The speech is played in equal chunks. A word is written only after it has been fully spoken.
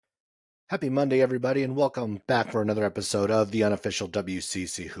Happy Monday, everybody, and welcome back for another episode of the unofficial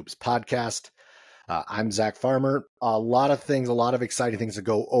WCC Hoops podcast. I'm Zach Farmer. A lot of exciting things to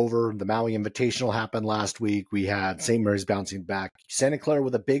go over. The Maui Invitational happened last week. We had St. Mary's bouncing back. Santa Clara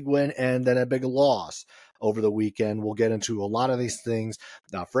with a big win and then a big loss over the weekend. We'll get into a lot of these things.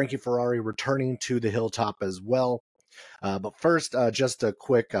 Frankie Ferrari returning to the Hilltop as well. But first, just a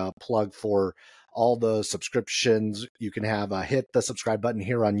quick plug for all the subscriptions you can have. Hit the subscribe button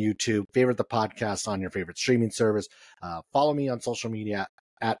here on YouTube. Favorite the podcast on your favorite streaming service. Follow me on social media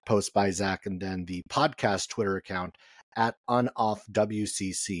at Post by Zach, and then the podcast Twitter account at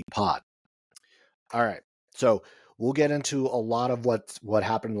UnoffWCCPod. All right, so we'll get into a lot of what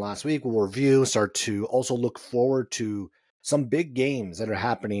happened last week. We'll review, start to also look forward to some big games that are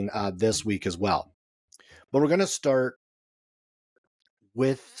happening this week as well. But we're going to start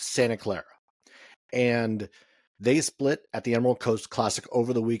with Santa Clara. And they split at the Emerald Coast Classic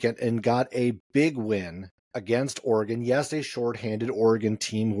over the weekend and got a big win against Oregon. Yes, a shorthanded Oregon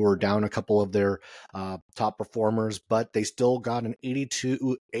team who were down a couple of their top performers, but they still got an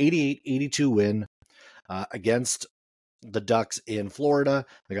 88-82 win against the Ducks in Florida.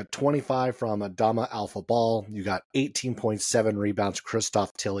 They got 25 from Adama Alpha Ball. You got 18.7 rebounds.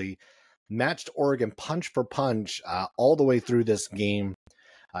 Christoph Tilley matched Oregon punch for punch all the way through this game.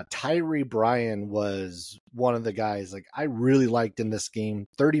 Tyree Bryan was one of the guys I really liked in this game.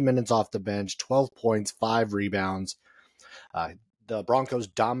 30 minutes off the bench, 12 points, 5 rebounds. The Broncos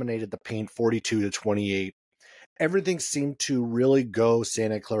dominated the paint 42-28. Everything seemed to really go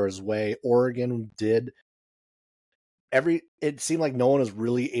Santa Clara's way. Oregon did. It seemed like no one was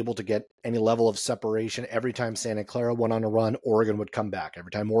really able to get any level of separation. Every time Santa Clara went on a run, Oregon would come back.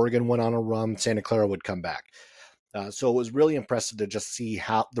 Every time Oregon went on a run, Santa Clara would come back. So it was really impressive to just see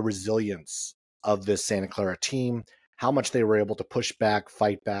how the resilience of this Santa Clara team, how much they were able to push back,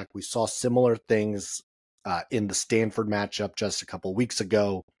 fight back. We saw similar things in the Stanford matchup just a couple weeks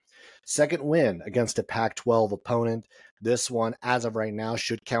ago. Second win against a Pac-12 opponent. This one, as of right now,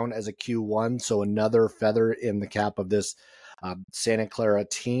 should count as a Q1, so another feather in the cap of this Santa Clara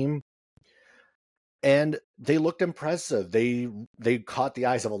team. And they looked impressive. They caught the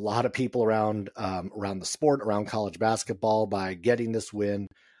eyes of a lot of people around the sport, around college basketball by getting this win,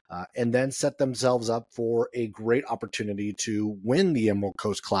 and then set themselves up for a great opportunity to win the Emerald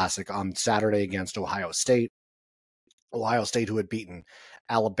Coast Classic on Saturday against Ohio State. Ohio State, who had beaten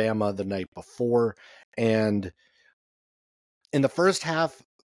Alabama the night before. And in the first half,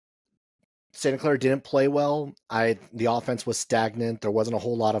 Santa Clara didn't play well. The offense was stagnant. There wasn't a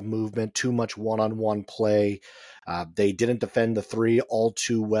whole lot of movement, too much one-on-one play. They didn't defend the three all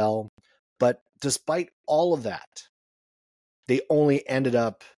too well. But despite all of that, they only ended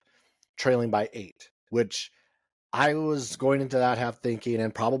up trailing by 8, which I was going into that half thinking,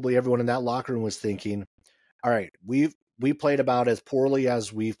 and probably everyone in that locker room was thinking, all right, we played about as poorly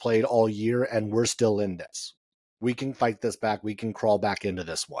as we've played all year, and we're still in this. We can fight this back. We can crawl back into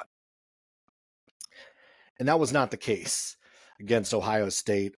this one. And that was not the case against Ohio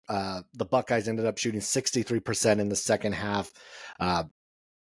State. The Buckeyes ended up shooting 63% in the second half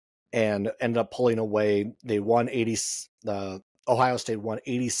and ended up pulling away. They won Ohio State won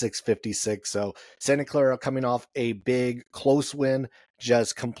 86-56. So Santa Clara, coming off a big close win,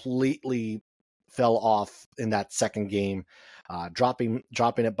 just completely fell off in that second game, dropping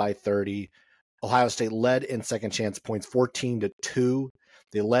it by 30. Ohio State led in second chance points 14-2.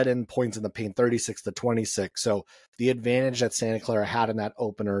 They led in points in the paint 36-26. So the advantage that Santa Clara had in that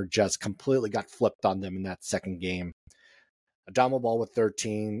opener just completely got flipped on them in that second game. Adama Ball with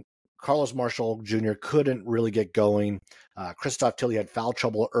 13. Carlos Marshall Jr. couldn't really get going. Christoph Tilley had foul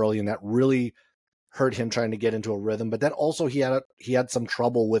trouble early, and that really hurt him trying to get into a rhythm. But then also he had some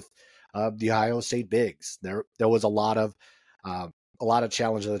trouble with the Ohio State bigs. There was a lot of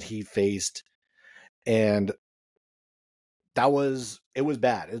challenges that he faced, and it was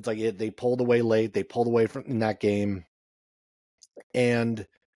bad. It's they pulled away late. They pulled away in that game. And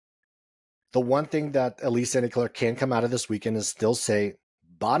the one thing that at least Santa Clara can come out of this weekend is still say,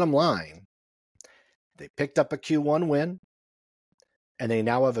 bottom line, they picked up a Q1 win, and they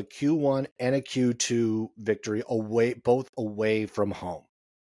now have a Q1 and a Q2 victory both away from home.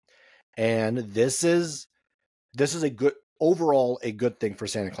 And this is a good thing for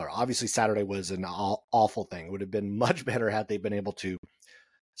Santa Clara. Obviously, Saturday was an awful thing. It would have been much better had they been able to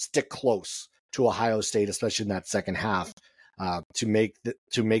stick close to Ohio State, especially in that second half, to make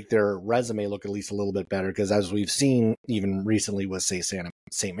their resume look at least a little bit better. Because as we've seen even recently with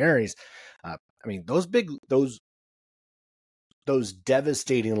St. Mary's, those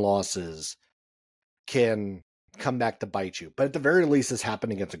devastating losses can come back to bite you. But at the very least, this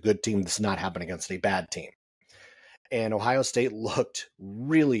happened against a good team. This is not happening against a bad team. And Ohio State looked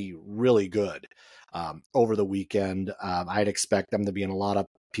really, really good over the weekend. I'd expect them to be in a lot of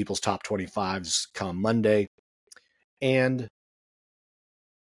people's top 25s come Monday. And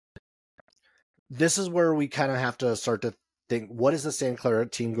this is where we kind of have to start to think, what is the Santa Clara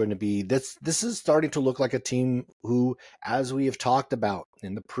team going to be? This is starting to look like a team who, as we have talked about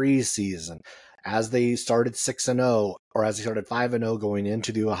in the preseason, as they started 6-0, or as they started 5-0 going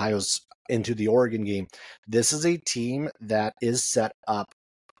into the Oregon game, this is a team that is set up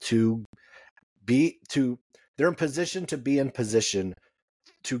they're in position to be in position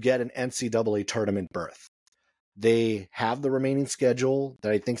to get an NCAA tournament berth. They have the remaining schedule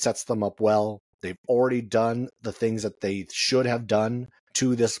that I think sets them up well. They've already done the things that they should have done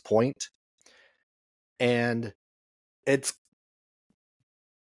to this point. And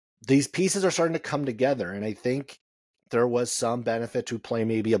these pieces are starting to come together. And I think there was some benefit to play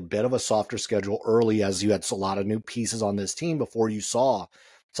maybe a bit of a softer schedule early, as you had a lot of new pieces on this team before you saw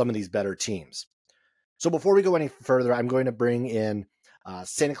some of these better teams. So before we go any further, I'm going to bring in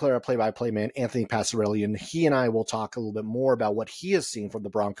Santa Clara play-by-play man Anthony Passarelli, and he and I will talk a little bit more about what he has seen from the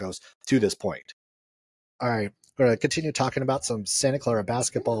Broncos to this point. All right, we're going to continue talking about some Santa Clara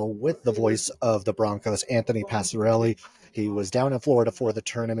basketball with the voice of the Broncos, Anthony Passarelli. He was down in Florida for the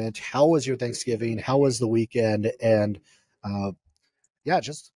tournament. How was your Thanksgiving? How was the weekend? And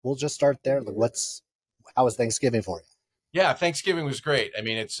we'll just start there. How was Thanksgiving for you? Yeah, Thanksgiving was great. I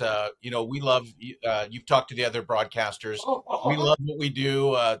mean, it's, we love, you've talked to the other broadcasters. We love what we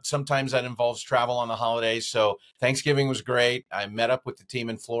do. Sometimes that involves travel on the holidays. So Thanksgiving was great. I met up with the team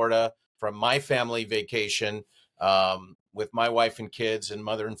in Florida from my family vacation with my wife and kids and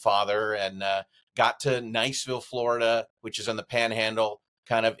mother and father, and got to Niceville, Florida, which is on the Panhandle,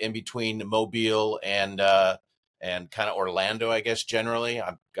 kind of in between Mobile and kind of Orlando, I guess, generally.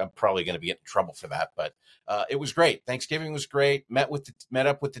 I'm probably going to be in trouble for that, but it was great. Thanksgiving was great. Met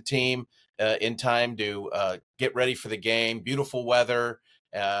up with the team in time to get ready for the game. Beautiful weather.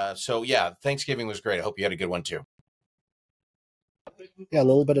 So yeah, Thanksgiving was great. I hope you had a good one too. Yeah, a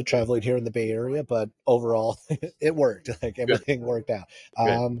little bit of traveling here in the Bay Area, but overall it worked. Like everything worked out.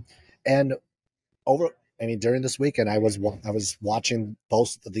 And during this weekend, I was watching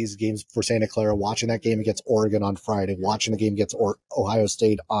both of these games for Santa Clara, watching that game against Oregon on Friday, watching the game against Ohio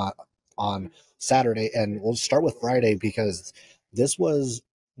State on Saturday. And we'll start with Friday because this was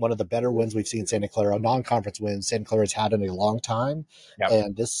one of the better wins we've seen Santa Clara, a non-conference win Santa Clara's had in a long time. Yep.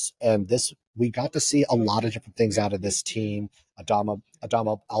 And this we got to see a lot of different things out of this team. Adama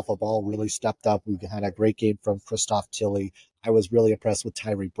Alpha Ball really stepped up. We had a great game from Christoph Tilley. I was really impressed with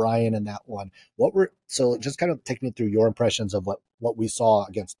Tyree Bryan in that one. So just kind of take me through your impressions of what we saw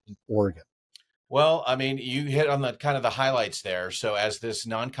against Oregon. Well, I mean, you hit on the kind of the highlights there. So as this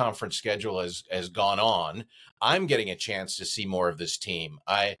non-conference schedule has gone on, I'm getting a chance to see more of this team.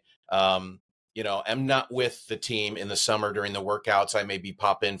 I am not with the team in the summer during the workouts. I maybe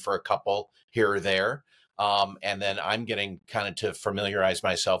pop in for a couple here or there. And then I'm getting kind of to familiarize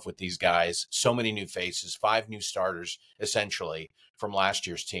myself with these guys. So many new faces, 5 new starters, essentially, from last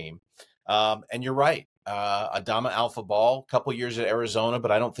year's team. And you're right. Adama Alpha Ball, a couple years at Arizona,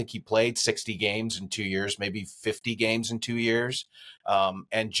 but I don't think he played 60 games in 2 years, maybe 50 games in 2 years.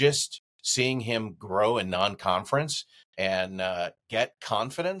 And just seeing him grow in non-conference and get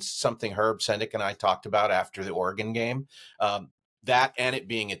confidence, something Herb Sendick and I talked about after the Oregon game. That and it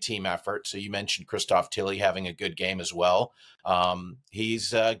being a team effort. So you mentioned Christoph Tilley having a good game as well. He's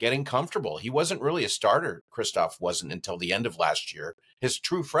getting comfortable. He wasn't really a starter. Christoph wasn't until the end of last year, his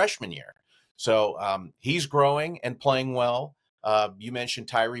true freshman year. So he's growing and playing well. You mentioned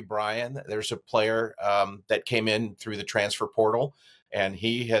Tyree Bryan. There's a player that came in through the transfer portal, and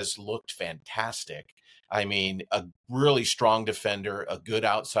he has looked fantastic. I mean, a really strong defender, a good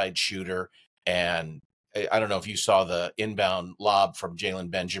outside shooter, and I don't know if you saw the inbound lob from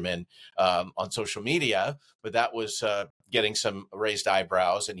Jalen Benjamin on social media, but that was getting some raised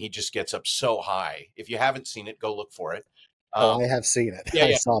eyebrows, and he just gets up so high. If you haven't seen it, go look for it. I have seen it. Yeah,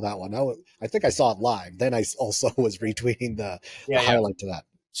 I saw that one. I think I saw it live. Then I also was retweeting the highlight to that.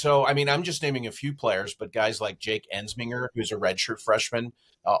 So, I mean, I'm just naming a few players, but guys like Jake Ensminger, who's a redshirt freshman,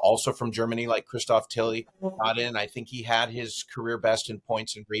 also from Germany, like Christoph Tilley, got in. I think he had his career best in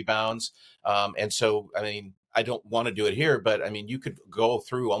points and rebounds. And so, I mean, I don't want to do it here, but I mean, you could go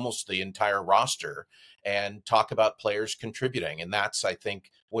through almost the entire roster and talk about players contributing. And that's, I think,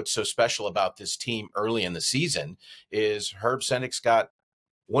 what's so special about this team early in the season is Herb Sendick's got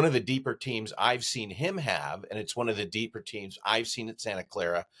one of the deeper teams I've seen him have, and it's one of the deeper teams I've seen at Santa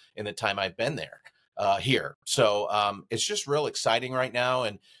Clara in the time I've been there. here. So it's just real exciting right now.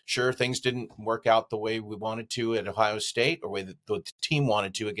 And sure, things didn't work out the way we wanted to at Ohio State, or way that the team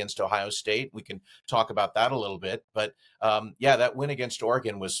wanted to against Ohio State. We can talk about that a little bit. But yeah, that win against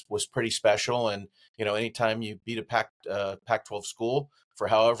Oregon was pretty special. And anytime you beat a Pac-12 school for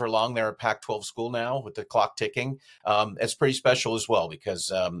however long they're a Pac-12 school now with the clock ticking, it's pretty special as well,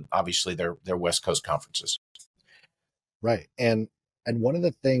 because obviously they're West Coast conferences. Right. And one of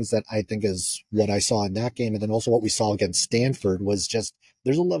the things that I think is what I saw in that game, and then also what we saw against Stanford, was just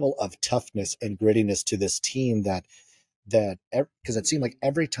there's a level of toughness and grittiness to this team that because it seemed like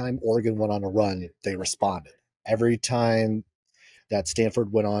every time Oregon went on a run, they responded. Every time that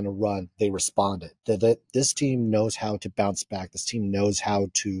Stanford went on a run, they responded. That this team knows how to bounce back. This team knows how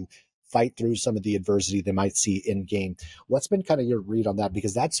to fight through some of the adversity they might see in game. What's been kind of your read on that?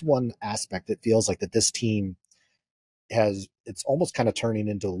 Because that's one aspect that feels like that this team it's almost kind of turning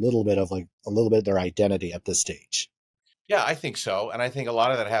into a little bit of their identity at this stage. Yeah, I think so. And I think a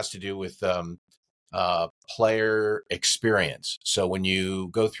lot of that has to do with player experience. So when you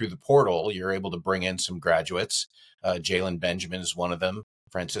go through the portal, you're able to bring in some graduates. Jalen Benjamin is one of them.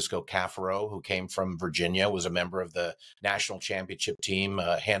 Francisco Caffaro, who came from Virginia, was a member of the national championship team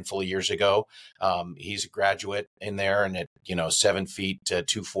a handful of years ago. He's a graduate in there, and at 7 feet,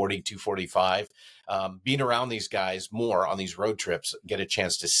 240, 245. Being around these guys more on these road trips, get a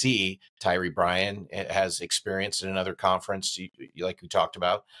chance to see Tyree Bryan has experience in another conference, like we talked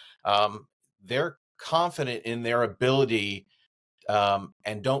about. They're confident in their ability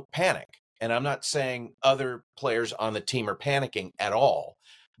and don't panic. And I'm not saying other players on the team are panicking at all,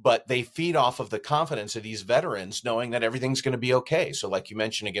 but they feed off of the confidence of these veterans, knowing that everything's going to be okay. So like you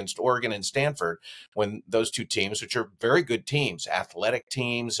mentioned, against Oregon and Stanford, when those two teams, which are very good teams, athletic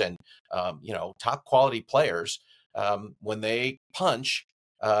teams, and top quality players, when they punch,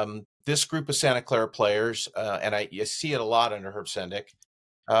 this group of Santa Clara players, and you see it a lot under Herb Sendek,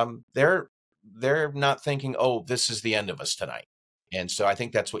 they're not thinking, oh, this is the end of us tonight. And so I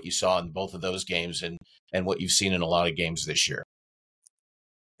think that's what you saw in both of those games, and what you've seen in a lot of games this year.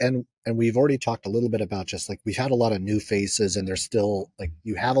 And we've already talked a little bit about just like we've had a lot of new faces, and there's still like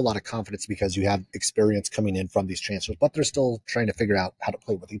you have a lot of confidence because you have experience coming in from these transfers, but they're still trying to figure out how to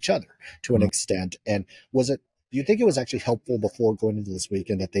play with each other to an extent. And do you think it was actually helpful before going into this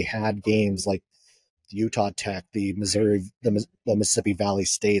weekend that they had games like the Utah Tech, the Missouri, the Mississippi Valley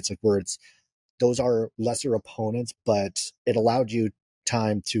States, like where those are lesser opponents, but it allowed you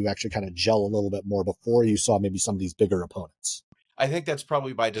time to actually kind of gel a little bit more before you saw maybe some of these bigger opponents? I think that's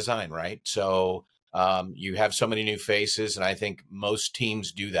probably by design, right? So you have so many new faces, and I think most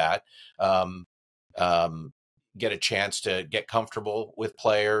teams do that. Get a chance to get comfortable with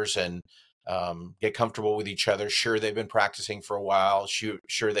players and get comfortable with each other. Sure, they've been practicing for a while.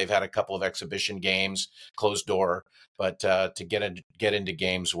 Sure, they've had a couple of exhibition games, closed door. But to get into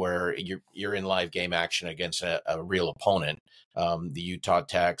games where you're in live game action against a real opponent, the Utah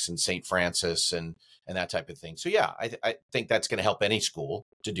Techs and St. Francis and that type of thing. So yeah, I think that's going to help any school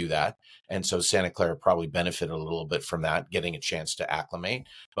to do that. And so Santa Clara probably benefited a little bit from that, getting a chance to acclimate.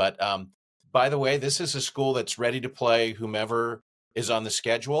 But by the way, this is a school that's ready to play whomever is on the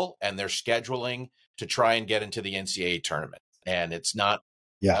schedule, and they're scheduling to try and get into the NCAA tournament. And it's not,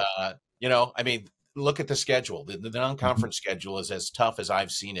 I mean, look at the schedule. The non-conference schedule is as tough as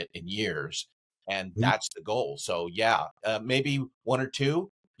I've seen it in years. And that's the goal. So yeah, maybe one or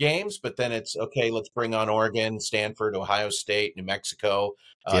two games, but then it's okay. Let's bring on Oregon, Stanford, Ohio State, New Mexico,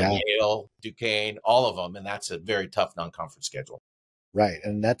 Yale, Duquesne, all of them. And that's a very tough non-conference schedule. Right.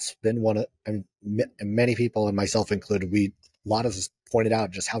 And that's been many people, and myself included, a lot of us pointed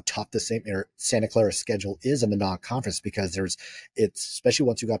out just how tough the Santa Clara schedule is in the non-conference, because it's especially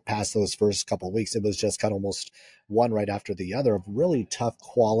once you got past those first couple of weeks, it was just kind of almost one right after the other of really tough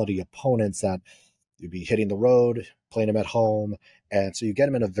quality opponents that you'd be hitting the road, playing them at home. And so you get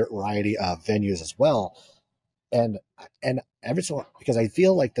them in a variety of venues as well. And every so, because I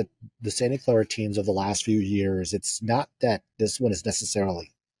feel like the Santa Clara teams of the last few years, it's not that this one is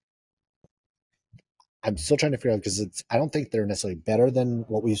necessarily, I'm still trying to figure out, because I don't think they're necessarily better than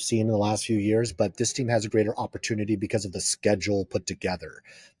what we've seen in the last few years, but this team has a greater opportunity because of the schedule put together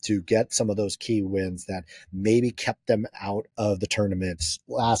to get some of those key wins that maybe kept them out of the tournaments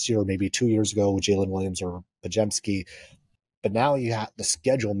last year, or maybe 2 years ago with Jalen Williams or Pajemski. But now you have the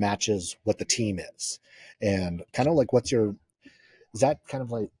schedule matches what the team is. And kind of like is that kind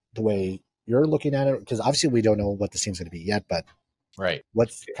of like the way you're looking at it? Because obviously we don't know what the team's going to be yet, but right.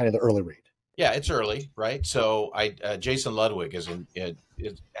 What's kind of the early read? Yeah, it's early, right? So Jason Ludwig has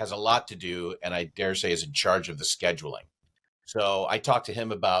a lot to do, and I dare say is in charge of the scheduling. So I talked to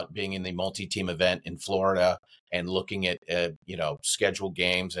him about being in the multi-team event in Florida and looking at, scheduled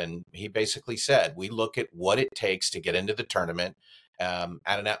games. And he basically said, we look at what it takes to get into the tournament at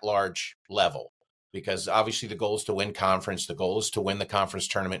an at-large level, because obviously the goal is to win conference. The goal is to win the conference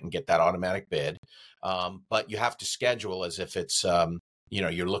tournament and get that automatic bid. But you have to schedule as if it's,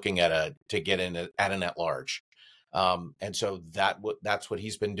 you're looking at to get in at an at-large. And so that's what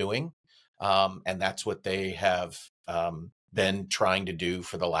he's been doing. And that's what they have been trying to do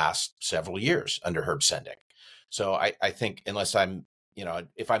for the last several years under Herb Sendek. So I think, unless I'm,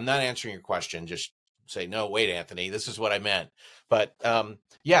 if I'm not answering your question, just say, no, wait, Anthony, this is what I meant. But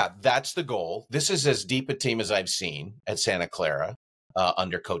yeah, that's the goal. This is as deep a team as I've seen at Santa Clara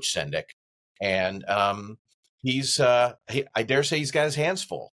under Coach Sendek. And I dare say he's got his hands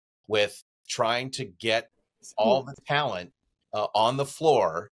full with trying to get all the talent on the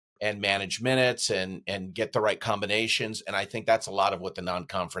floor and manage minutes and get the right combinations. And I think that's a lot of what the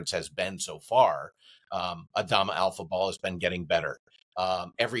non-conference has been so far. Adama Alpha Ball has been getting better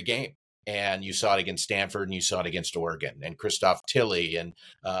every game. And you saw it against Stanford and you saw it against Oregon, and Christoph Tilley and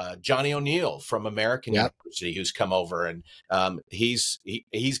Johnny O'Neill from American University, who's come over, and he's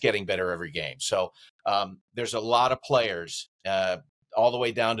getting better every game. So there's a lot of players all the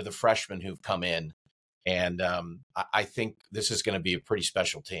way down to the freshmen who've come in. And I think this is going to be a pretty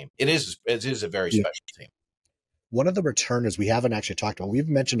special team. It is a very special team. One of the returners we haven't actually talked about, we've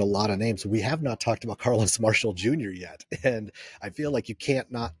mentioned a lot of names. We have not talked about Carlos Marshall Jr. yet. And I feel like you can't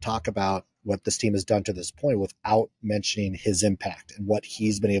not talk about what this team has done to this point without mentioning his impact and what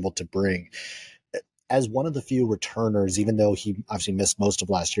he's been able to bring. As one of the few returners, even though he obviously missed most of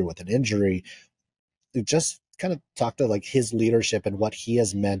last year with an injury, just kind of talk to like his leadership and what he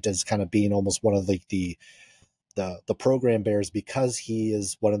has meant as kind of being almost one of the program bears, because he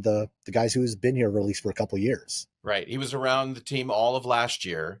is one of the guys who has been here at least for a couple of years. Right. He was around the team all of last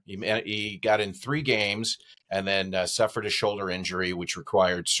year. He got in 3 games and then suffered a shoulder injury, which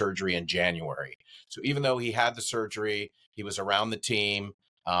required surgery in January. So even though he had the surgery, he was around the team.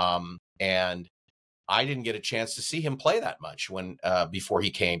 And I didn't get a chance to see him play that much before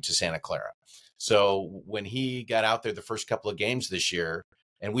he came to Santa Clara. So when he got out there the first couple of games this year,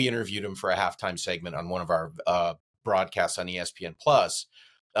 and we interviewed him for a halftime segment on one of our broadcasts on ESPN Plus,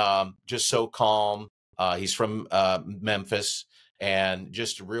 just so calm. He's from Memphis, and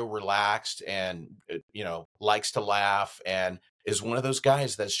just real relaxed, and likes to laugh, and is one of those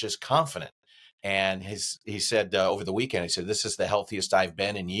guys that's just confident. And he said over the weekend, he said, "This is the healthiest I've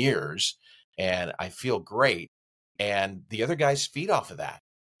been in years, and I feel great." And the other guys feed off of that.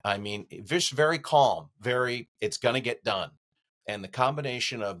 I mean, just very calm, it's going to get done. And the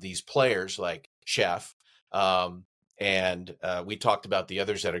combination of these players like Chef, and we talked about the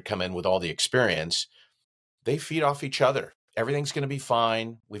others that had come in with all the experience, they feed off each other. Everything's going to be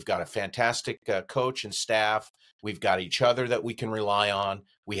fine. We've got a fantastic coach and staff. We've got each other that we can rely on.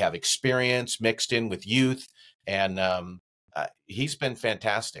 We have experience mixed in with youth, and he's been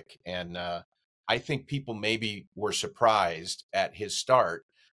fantastic. And I think people maybe were surprised at his start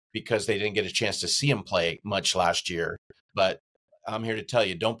because they didn't get a chance to see him play much last year. But I'm here to tell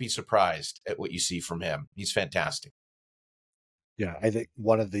you, don't be surprised at what you see from him. He's fantastic. Yeah, I think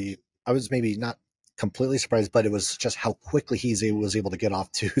I was maybe not completely surprised, but it was just how quickly was able to get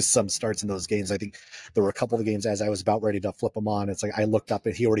off to some starts in those games. I think there were a couple of games as I was about ready to flip him on. It's like I looked up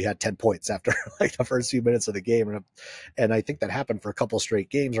and he already had 10 points after like the first few minutes of the game. And I think that happened for a couple of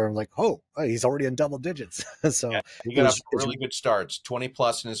straight games where I'm like, oh, he's already in double digits. So yeah, he got off really good starts, 20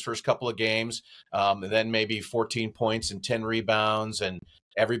 plus in his first couple of games, and then maybe 14 points and 10 rebounds, and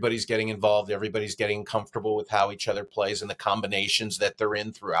everybody's getting involved. Everybody's getting comfortable with how each other plays and the combinations that they're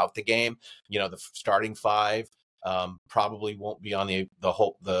in throughout the game. The starting 5 probably won't be on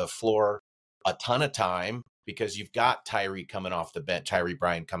the floor a ton of time, because you've got Tyree Bryan coming off the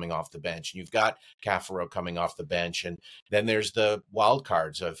bench, and you've got Caffaro coming off the bench. And then there's the wild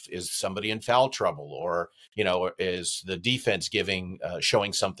cards of, is somebody in foul trouble, or is the defense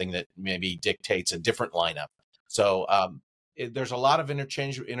showing something that maybe dictates a different lineup. So there's a lot of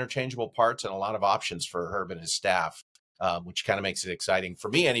interchangeable parts and a lot of options for Herb and his staff, which kind of makes it exciting for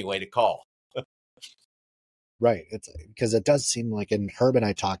me anyway to call. Right. It's because it does seem like, and Herb and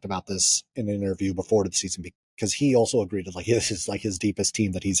I talked about this in an interview before the season, because he also agreed that like this is like his deepest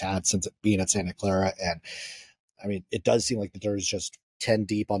team that he's had since being at Santa Clara. And I mean, it does seem like that there's just 10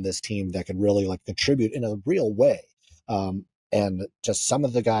 deep on this team that can really like contribute in a real way. And just some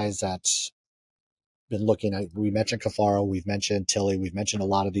of the guys that been looking at, we mentioned Caffaro, we've mentioned Tilley, we've mentioned a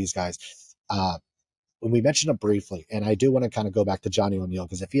lot of these guys. When we mentioned them briefly, and I do want to kind of go back to Johnny O'Neal,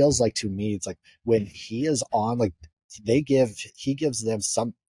 because it feels like to me, it's like when he is on, like he gives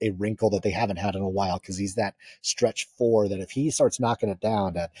them a wrinkle that they haven't had in a while, because he's that stretch four that if he starts knocking it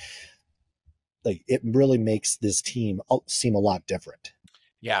down, like, it really makes this team seem a lot different.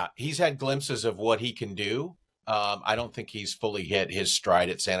 Yeah, he's had glimpses of what he can do. I don't think he's fully hit his stride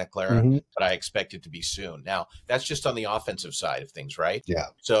at Santa Clara, Mm-hmm. but I expect it to be soon. Now, that's just on the offensive side of things, right? Yeah.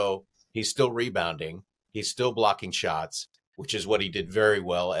 So he's still rebounding, he's still blocking shots, which is what he did very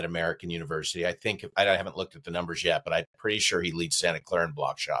well at American University. I think I haven't looked at the numbers yet, but I'm pretty sure he leads Santa Clara in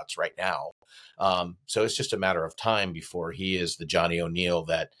block shots right now. So it's just a matter of time before he is the Johnny O'Neal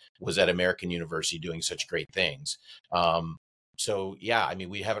that was at American University doing such great things. So, yeah, I mean,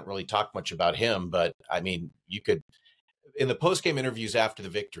 we haven't really talked much about him, but I mean, you could, in the post-game interviews after the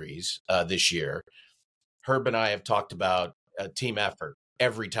victories this year, Herb and I have talked about a team effort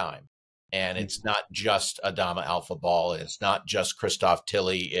every time. And it's not just Adama Alpha Ball. It's not just Christoph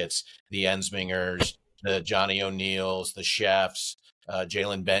Tilley. It's the Ensmingers, the Johnny O'Neills, the Chefs,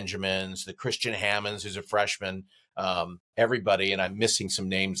 Jalen Benjamins, the Christian Hammonds, who's a freshman, everybody. And I'm missing some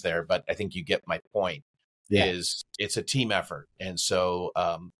names there, but I think you get my point. Yeah. It's a team effort. And so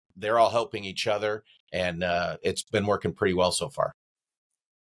they're all helping each other. And it's been working pretty well so far.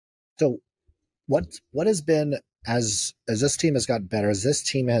 So what has been, as this team has gotten better, as this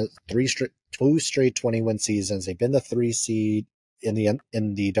team has two straight 20-win seasons, they've been the 3 seed in the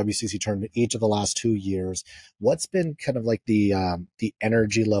WCC tournament each of the last 2 years. What's been kind of like the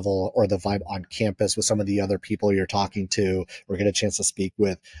energy level or the vibe on campus with some of the other people you're talking to or get a chance to speak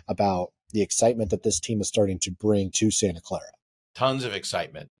with about the excitement that this team is starting to bring to Santa Clara? Tons of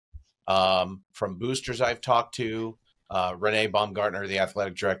excitement from boosters I've talked to. Renee Baumgartner, the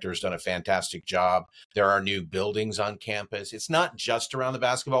athletic director, has done a fantastic job. There are new buildings on campus. It's not just around the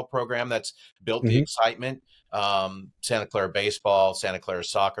basketball program that's built the excitement. Santa Clara baseball, Santa Clara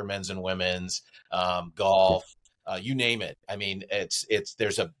soccer, men's and women's, golf, you name it. I mean,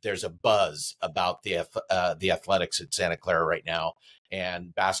 there's a buzz about the athletics at Santa Clara right now,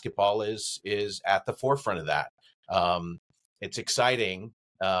 and basketball is at the forefront of that. It's exciting.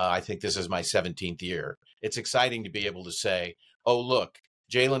 I think this is my 17th year. It's exciting to be able to say, oh, look,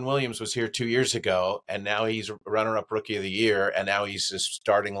 Jalen Williams was here 2 years ago, and now he's runner-up rookie of the year, and now he's the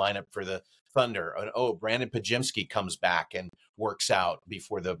starting lineup for the Thunder. And, oh, Brandon Pajimski comes back and works out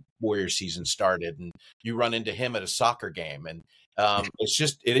before the Warrior season started, and you run into him at a soccer game. And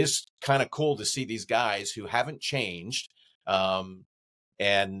it is kind of cool to see these guys who haven't changed,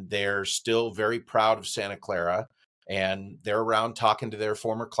 and they're still very proud of Santa Clara, and they're around talking to their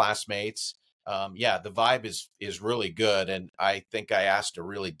former classmates. The vibe is really good. And I think I asked a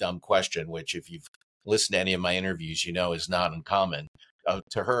really dumb question, which if you've listened to any of my interviews, you know, is not uncommon.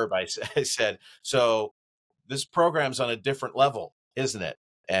 To Herb, I said, so this program's on a different level, isn't it?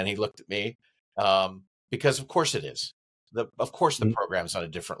 And he looked at me because of course it is. The program's on a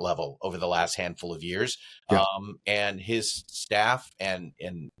different level over the last handful of years. Yeah. And his staff and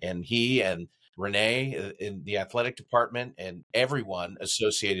he and Renee in the athletic department and everyone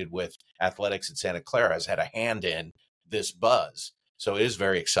associated with athletics at Santa Clara has had a hand in this buzz. So it is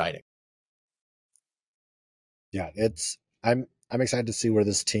very exciting. Yeah, I'm excited to see where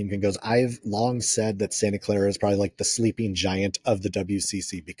this team can go. I've long said that Santa Clara is probably like the sleeping giant of the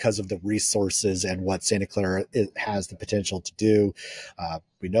WCC because of the resources and what Santa Clara has the potential to do.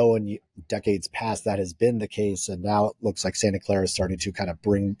 We know in decades past that has been the case, and now it looks like Santa Clara is starting to kind of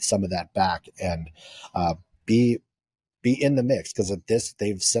bring some of that back and be in the mix, because of this,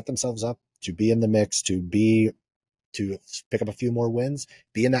 they've set themselves up to be in the mix, to pick up a few more wins,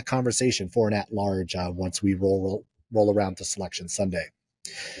 be in that conversation for an at-large once we roll around to Selection Sunday.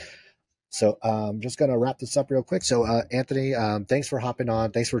 So I'm just going to wrap this up real quick. So Anthony, thanks for hopping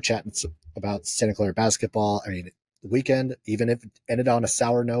on. Thanks for chatting about Santa Clara basketball. I mean, the weekend, even if it ended on a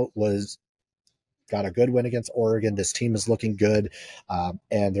sour note, got a good win against Oregon. This team is looking good,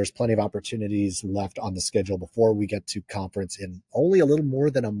 and there's plenty of opportunities left on the schedule before we get to conference in only a little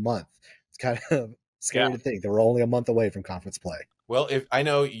more than a month. It's kind of scary to think that we're only a month away from conference play. Well, if I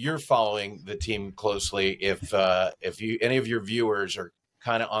know you're following the team closely, if any of your viewers are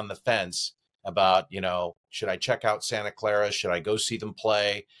kind of on the fence about, should I check out Santa Clara? Should I go see them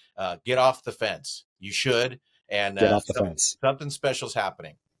play? Get off the fence. You should. And get off the fence. Something special's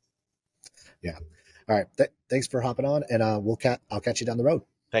happening. Yeah. All right. Thanks for hopping on, and I'll catch you down the road.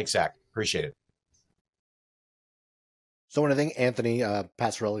 Thanks, Zach. Appreciate it. So I want to thank Anthony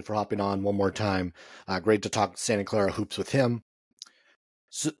Passarelli for hopping on one more time. Great to talk Santa Clara hoops with him.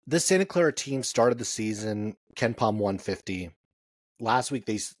 So this Santa Clara team started the season KenPom 150. Last week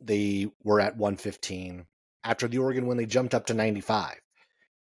they were at 115. After the Oregon win, they jumped up to 95.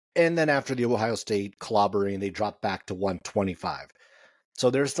 And then after the Ohio State clobbering, they dropped back to 125. So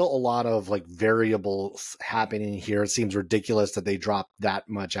there's still a lot of like variables happening here. It seems ridiculous that they dropped that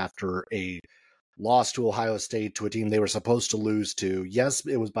much after a loss to Ohio State, to a team they were supposed to lose to. Yes,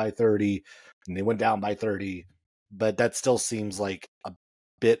 it was by 30, and they went down by 30, but that still seems like a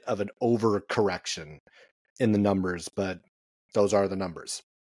bit of an overcorrection in the numbers, but those are the numbers.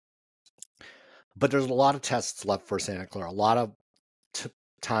 But there's a lot of tests left for Santa Clara, a lot of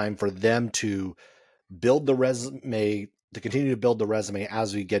time for them to build the resume, to continue to build the resume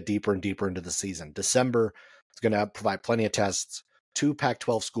as we get deeper and deeper into the season. December is going to provide plenty of tests. 2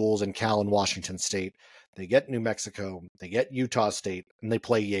 Pac-12 schools in Cal and Washington State. They get New Mexico, they get Utah State, and they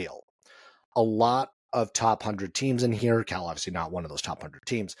play Yale. A lot of top 100 teams in here. Cal obviously not one of those top 100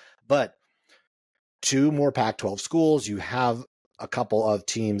 teams, but 2 more Pac-12 schools. You have a couple of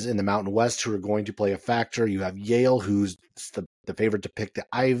teams in the Mountain West who are going to play a factor. You have Yale, who's the favorite to pick the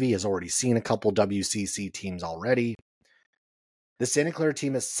Ivy, has already seen a couple WCC teams already. The Santa Clara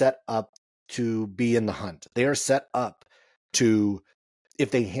team is set up to be in the hunt. They are set up to,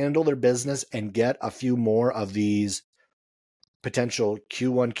 if they handle their business and get a few more of these potential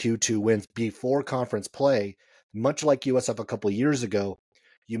Q1, Q2 wins before conference play, much like USF a couple of years ago,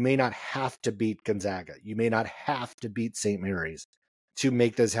 you may not have to beat Gonzaga. You may not have to beat St. Mary's to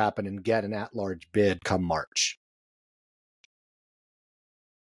make this happen and get an at-large bid come March.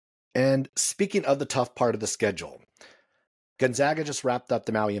 And speaking of the tough part of the schedule, Gonzaga just wrapped up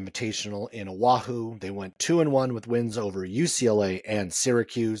the Maui Invitational in Oahu. They went 2-1 with wins over UCLA and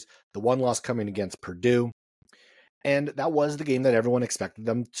Syracuse, the one loss coming against Purdue. And that was the game that everyone expected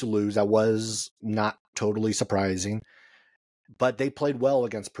them to lose. That was not totally surprising. But they played well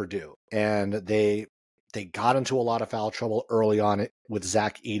against Purdue, and they got into a lot of foul trouble early on with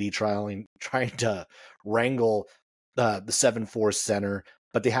Zach Edey trying to wrangle the 7-4 center.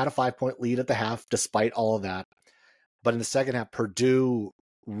 But they had a 5-point lead at the half despite all of that. But in the second half, Purdue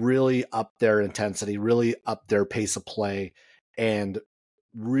really upped their intensity, really upped their pace of play, and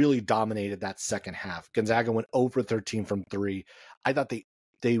really dominated that second half. Gonzaga went over 13 from 3. I thought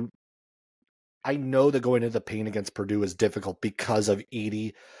I know that going into the paint against Purdue is difficult because of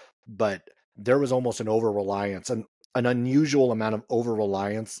Edey, but there was almost an over-reliance, an unusual amount of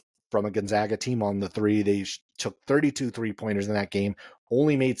over-reliance from a Gonzaga team on the three. They took 32 three-pointers in that game,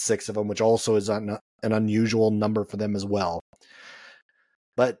 only made 6 of them, which also is an unusual number for them as well.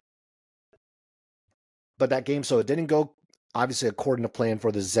 But that game, so it didn't go obviously according to plan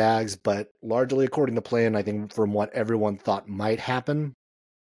for the Zags, but largely according to plan, I think, from what everyone thought might happen.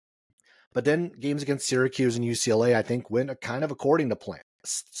 But then games against Syracuse and UCLA, I think, went kind of according to plan.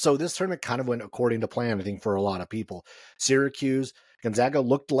 So this tournament kind of went according to plan, I think, for a lot of people. Gonzaga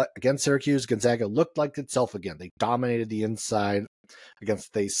looked like itself again. They dominated the inside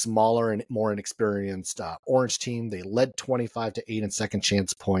against a smaller and more inexperienced Orange team. They led 25-8 in second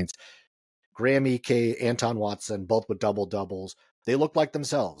chance points. Graham Ike, Anton Watson, both with double-doubles. They look like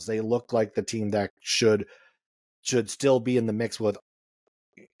themselves. They look like the team that should still be in the mix with,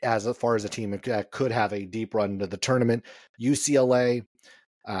 as far as a team that could have a deep run into the tournament. UCLA,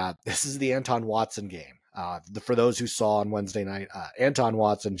 this is the Anton Watson game. For those who saw on Wednesday night, Anton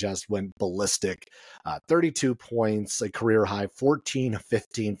Watson just went ballistic. 32 points, a career high, 14 of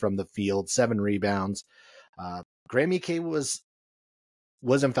 15 from the field, 7 rebounds. Graham Ike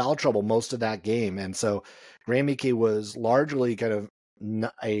was in foul trouble most of that game, and so Graham Ike was largely kind of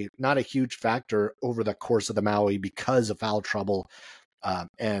not a huge factor over the course of the Maui because of foul trouble.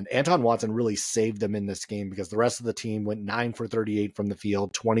 And Anton Watson really saved them in this game because the rest of the team went 9 for 38 from the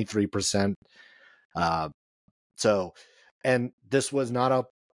field, 23%. And this was not a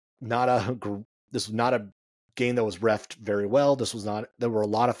game that was reffed very well. There were a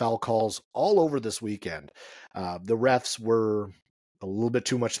lot of foul calls all over this weekend. The refs were a little bit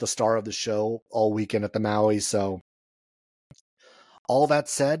too much the star of the show all weekend at the Maui. So all that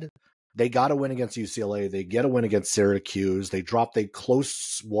said, they got a win against UCLA. They get a win against Syracuse. They dropped a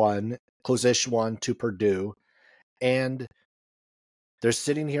close-ish one to Purdue. And they're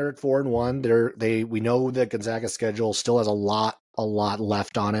sitting here at 4-1. We know that Gonzaga's schedule still has a lot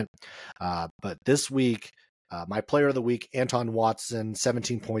left on it. But this week, my player of the week, Anton Watson,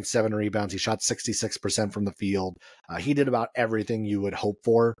 17.7 rebounds. He shot 66% from the field. He did about everything you would hope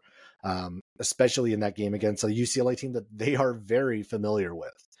for, especially in that game against a UCLA team that they are very familiar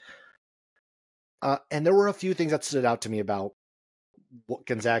with. And there were a few things that stood out to me about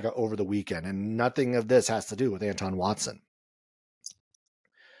Gonzaga over the weekend, and nothing of this has to do with Anton Watson.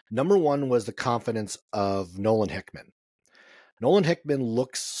 Number one was the confidence of Nolan Hickman. Nolan Hickman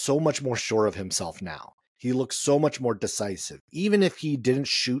looks so much more sure of himself now. He looks so much more decisive. Even if he didn't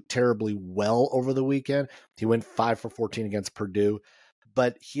shoot terribly well over the weekend, he went 5 for 14 against Purdue,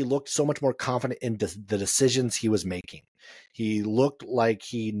 but he looked so much more confident in the decisions he was making. He looked like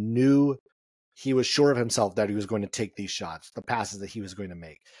he knew, he was sure of himself that he was going to take these shots, the passes that he was going to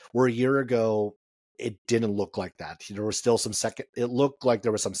make. Where a year ago, it didn't look like that. There was still it looked like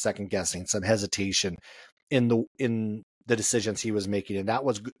there was some second guessing, some hesitation in the decisions he was making. And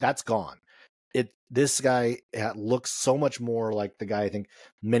that's gone. This guy looks so much more like the guy I think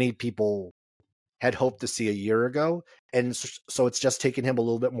many people had hoped to see a year ago. And so it's just taken him a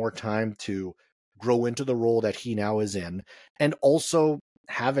little bit more time to grow into the role that he now is in. And also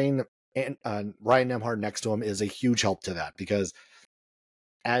having Ryan Nembhard next to him is a huge help to that, because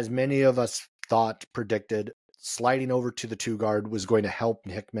as many of us predicted, sliding over to the 2 guard was going to help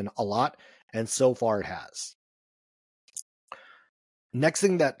Hickman a lot. And so far it has. Next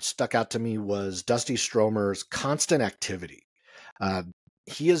thing that stuck out to me was Dusty Stromer's constant activity.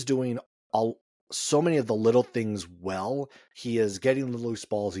 He is doing so many of the little things well. He is getting the loose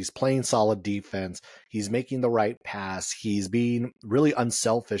balls. He's playing solid defense. He's making the right pass. He's being really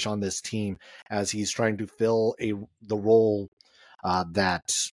unselfish on this team as he's trying to fill the role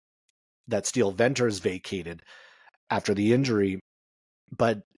that Steele Venters vacated after the injury.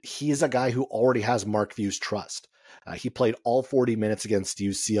 But he's a guy who already has Mark View's trust. He played all 40 minutes against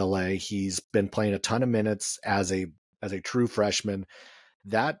UCLA. He's been playing a ton of minutes as a true freshman.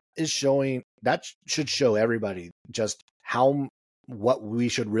 That should show everybody just what we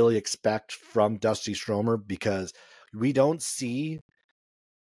should really expect from Dusty Stromer, because we don't see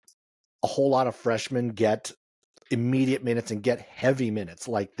a whole lot of freshmen get immediate minutes and get heavy minutes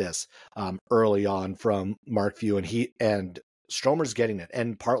like this early on from Mark View, and Stromer's getting it,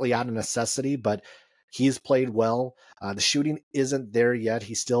 and partly out of necessity, but he's played well. The shooting isn't there yet.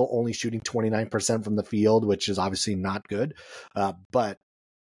 He's still only shooting 29% from the field, which is obviously not good. But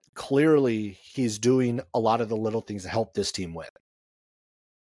clearly he's doing a lot of the little things to help this team win.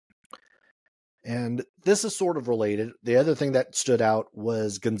 And this is sort of related. The other thing that stood out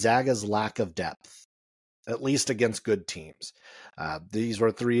was Gonzaga's lack of depth, at least against good teams. These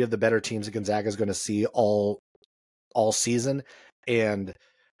were 3 of the better teams that Gonzaga is going to see all season. And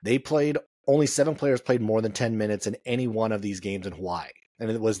only 7 players played more than 10 minutes in any one of these games in Hawaii. And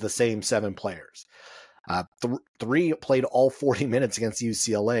it was the same 7 players. 3 played all 40 minutes against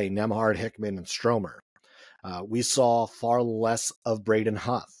UCLA, Nembhard, Hickman, and Stromer. We saw far less of Braden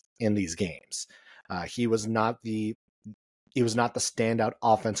Huff in these games. He was not the standout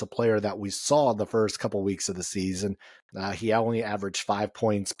offensive player that we saw the first couple weeks of the season. He only averaged 5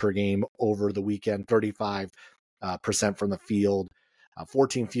 points per game over the weekend, 35% from the field,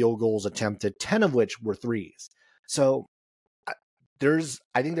 14 field goals attempted, 10 of which were threes. So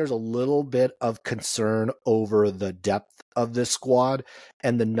I think there's a little bit of concern over the depth of this squad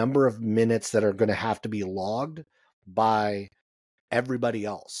and the number of minutes that are going to have to be logged by everybody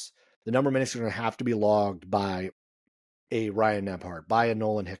else. The number of minutes are going to have to be logged by a Ryan Nembhard, by a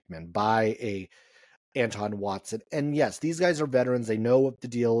Nolan Hickman, by a Anton Watson. And yes, these guys are veterans. They know what the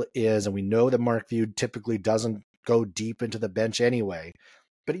deal is, and we know that Mark View typically doesn't go deep into the bench anyway.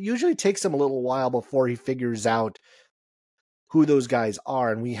 But it usually takes him a little while before he figures out who those guys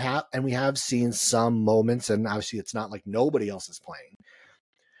are. And we have seen some moments, and obviously it's not like nobody else is playing.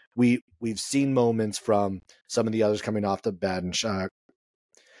 We've seen moments from some of the others coming off the bench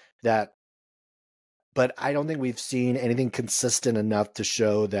but I don't think we've seen anything consistent enough to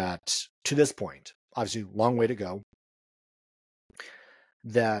show that, to this point, obviously long way to go,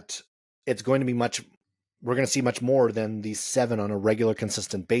 that it's going to be we're going to see much more than these 7 on a regular,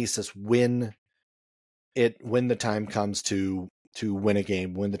 consistent basis when the time comes to win a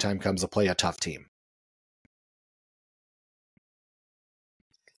game, when the time comes to play a tough team.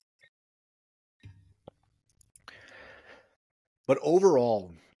 But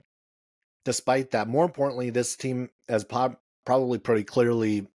overall, despite that, more importantly, this team has probably pretty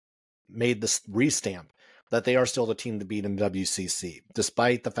clearly made this restamp that they are still the team to beat in the WCC,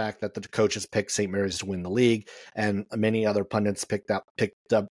 despite the fact that the coaches picked St. Mary's to win the league, and many other pundits picked up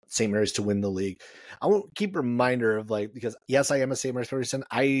St. Mary's to win the league. I won't keep a reminder of, because yes, I am a St. Mary's person.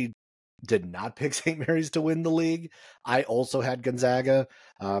 I did not pick St. Mary's to win the league. I also had Gonzaga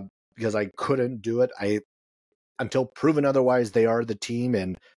because I couldn't do it. Until proven otherwise, they are the team,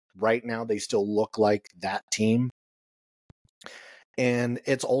 and right now they still look like that team. And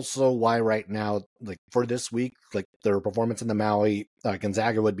it's also why right now, for this week, their performance in the Maui,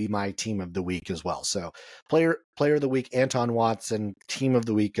 Gonzaga would be my team of the week as well. So player of the week, Anton Watson, team of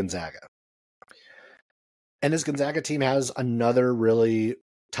the week, Gonzaga. And this Gonzaga team has another really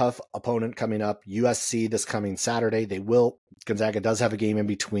tough opponent coming up. USC this coming Saturday. Gonzaga does have a game in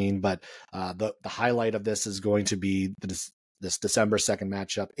between, but the highlight of this is going to be this December 2nd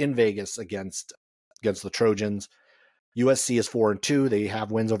matchup in Vegas against the Trojans. USC is 4-2. They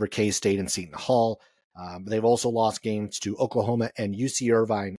have wins over K-State and Seton Hall. They've also lost games to Oklahoma and UC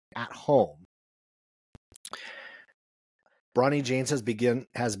Irvine at home. Bronny James has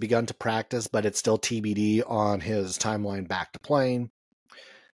begun to practice, but it's still TBD on his timeline back to playing.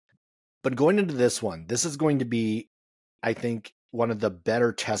 But going into this one, this is going to be, I think, one of the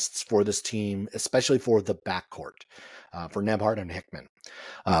better tests for this team, especially for the backcourt, for Nembhard and Hickman.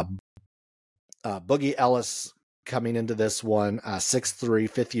 Boogie Ellis coming into this one, 6'3",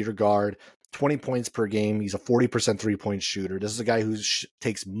 fifth-year guard, 20 points per game. He's a 40% three-point shooter. This is a guy who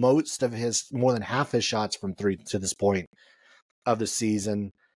takes more than half his shots from three to this point of the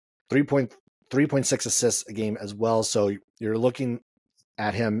season. 3.6 assists a game as well. So you're looking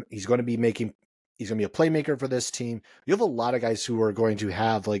at him. He's going to be a playmaker for this team. You have a lot of guys who are going to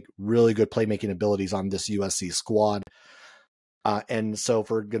have like really good playmaking abilities on this USC squad. And so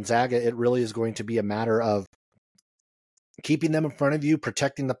for Gonzaga, it really is going to be a matter of keeping them in front of you,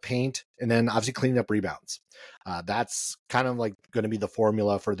 protecting the paint, and then obviously cleaning up rebounds. That's kind of like going to be the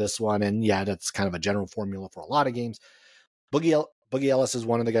formula for this one. And yeah, that's kind of a general formula for a lot of games. Boogie Ellis is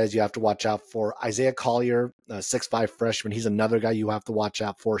one of the guys you have to watch out for. Isaiah Collier, 6'5" freshman, he's another guy you have to watch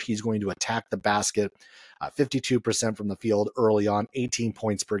out for. He's going to attack the basket, 52% from the field early on, 18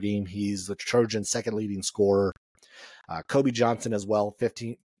 points per game. He's the Trojan second leading scorer. Kobe Johnson as well,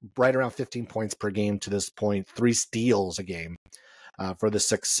 right around 15 points per game to this point, 3 steals a game for the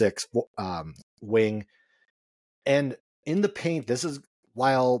 6'6" wing. And in the paint,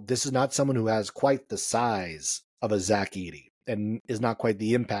 while this is not someone who has quite the size of a Zach Edey and is not quite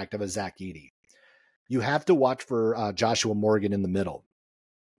the impact of a Zach Edey, you have to watch for Joshua Morgan in the middle.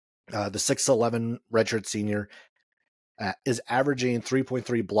 The 6'11" redshirt senior is averaging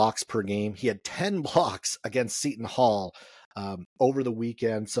 3.3 blocks per game. He had 10 blocks against Seton Hall over the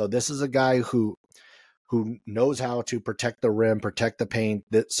weekend. So this is a guy who knows how to protect the rim, protect the paint.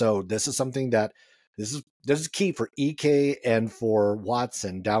 So this is something that this is key for EK and for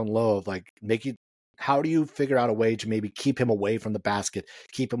Watson down low of like how do you figure out a way to maybe keep him away from the basket,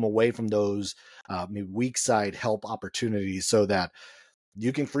 keep him away from those maybe weak side help opportunities so that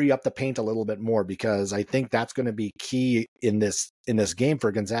you can free up the paint a little bit more, because I think that's going to be key in this game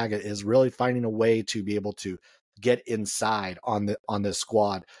for Gonzaga, is really finding a way to be able to get inside on this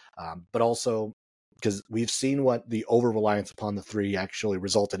squad. But also because we've seen what the over-reliance upon the three actually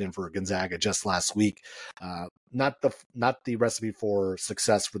resulted in for Gonzaga just last week. Not the recipe for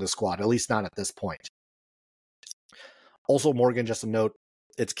success for the squad, at least not at this point. Also, Morgan, just a note,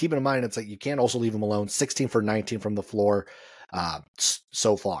 it's keeping in mind, it's like you can't also leave him alone. 16 for 19 from the floor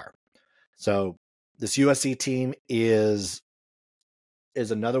so far. So this USC team is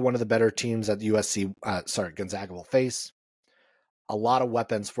another one of the better teams that Gonzaga will face. A lot of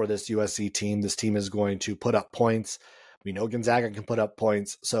weapons for this USC team. This team is going to put up points. We know Gonzaga can put up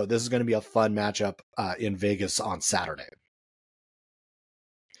points. So this is going to be a fun matchup in Vegas on Saturday.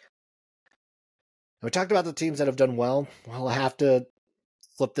 We talked about the teams that have done well. Well, I have to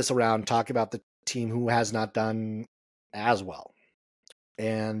flip this around and talk about the team who has not done as well.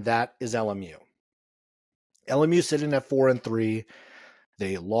 And that is LMU. LMU sitting at 4-3.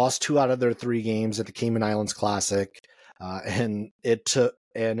 They lost 2 out of their 3 games at the Cayman Islands Classic. And it took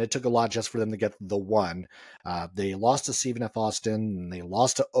a lot just for them to get the one. They lost to Stephen F. Austin, and they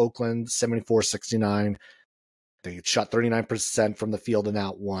lost to Oakland 74-69. They shot 39% from the field in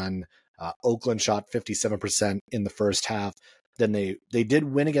that one. Oakland shot 57% in the first half. Then they did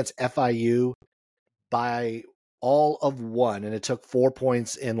win against FIU by all of 1, and it took 4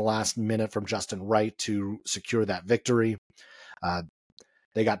 points in the last minute from Justin Wright to secure that victory.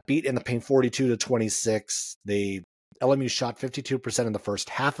 They got beat in the paint 42-26. LMU shot 52% in the first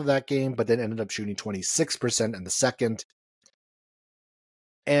half of that game, but then ended up shooting 26% in the second.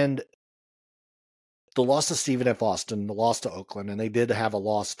 And the loss to Stephen F. Austin, the loss to Oakland, and they did have a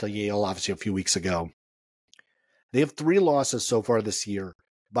loss to Yale, obviously, a few weeks ago. They have 3 losses so far this year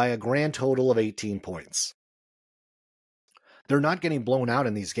by a grand total of 18 points. They're not getting blown out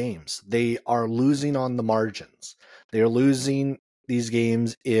in these games. They are losing on the margins. They are losing these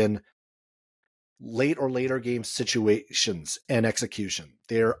games in later game situations and execution.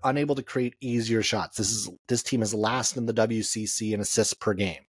 They're unable to create easier shots. This team is last in the WCC in assists per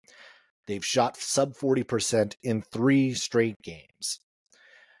game. They've shot sub 40% in 3 straight games.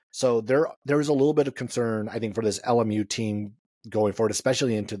 So there is a little bit of concern, I think, for this LMU team going forward,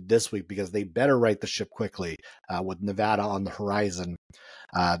 especially into this week, because they better right the ship quickly with Nevada on the horizon.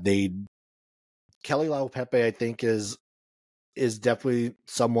 Kelly Laupepe, I think, is definitely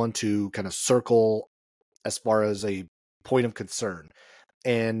someone to kind of circle as far as a point of concern.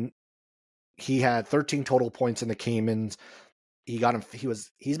 And he had 13 total points in the Caymans. He's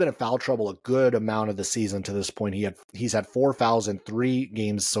been in foul trouble a good amount of the season to this point. He's had 4 fouls in 3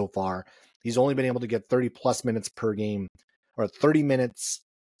 games so far. He's only been able to get 30 plus minutes per game, or 30 minutes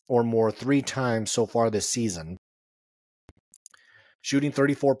or more 3 times so far this season. Shooting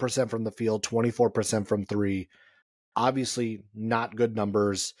 34% from the field, 24% from 3. Obviously not good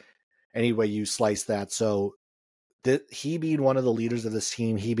numbers any way you slice that. So he being one of the leaders of this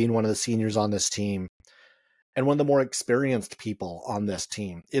team, he being one of the seniors on this team, and one of the more experienced people on this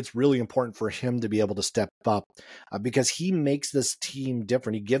team, it's really important for him to be able to step up because he makes this team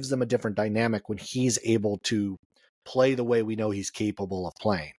different. He gives them a different dynamic when he's able to play the way we know he's capable of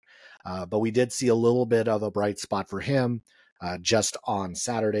playing. But we did see a little bit of a bright spot for him just on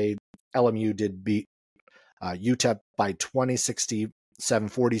Saturday. LMU did beat UTEP by 20,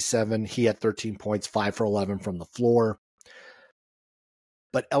 67-47. He had 13 points, 5 for 11 from the floor.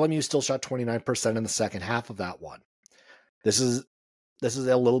 But LMU still shot 29% in the second half of that one. This is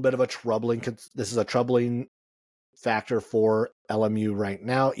a little bit of a troubling factor for LMU right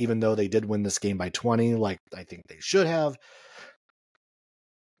now, even though they did win this game by 20, like I think they should have.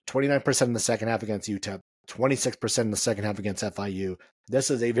 29% in the second half against UTEP, 26% in the second half against FIU.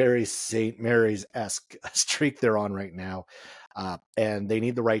 This is a very St. Mary's-esque streak they're on right now. And they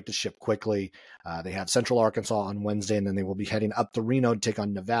need the right to ship quickly. They have Central Arkansas on Wednesday, and then they will be heading up to Reno to take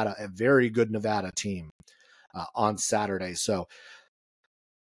on Nevada, a very good Nevada team, on Saturday. So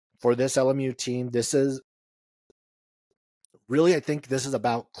for this LMU team, this is really, I think this is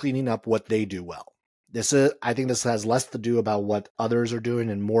about cleaning up what they do well. I think this has less to do about what others are doing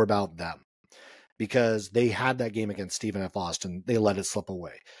and more about them, because they had that game against Stephen F. Austin. They let it slip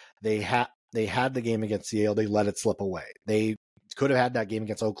away. They had the game against Yale. They let it slip away. They could have had that game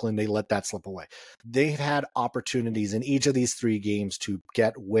against Oakland. They let that slip away. They've had opportunities in each of these 3 games to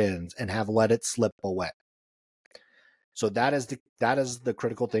get wins and have let it slip away. So that is the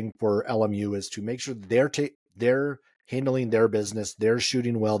critical thing for LMU, is to make sure they're handling their business. They're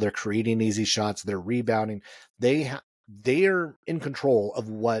shooting well. They're creating easy shots. They're rebounding. They're in control of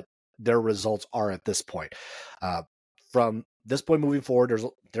what their results are at this point. From this point moving forward,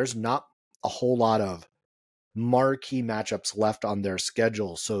 there's not a whole lot of marquee matchups left on their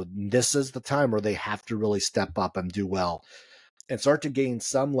schedule. So this is the time where they have to really step up and do well and start to gain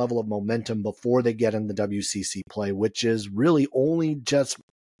some level of momentum before they get in the WCC play, which is really only just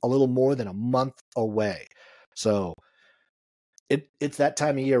a little more than a month away. So it's that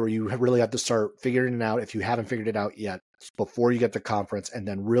time of year where you really have to start figuring it out, if you haven't figured it out yet, before you get to conference, and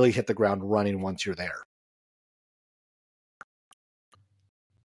then really hit the ground running once you're there.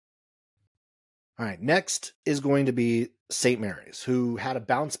 All right, next is going to be St. Mary's, who had a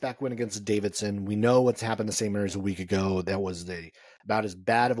bounce-back win against Davidson. We know what's happened to St. Mary's a week ago. That was about as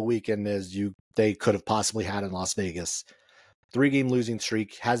bad of a weekend as they could have possibly had in Las Vegas. 3-game losing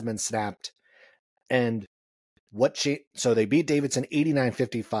streak has been snapped. And so they beat Davidson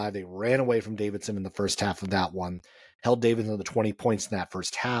 89-55. They ran away from Davidson in the first half of that one. Held Davidson to 20 points in that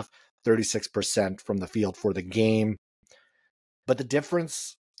first half, 36% from the field for the game. But the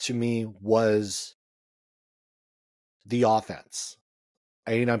difference to me was the offense.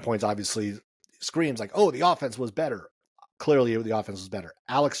 89 points obviously screams like, oh, the offense was better. Clearly, the offense was better.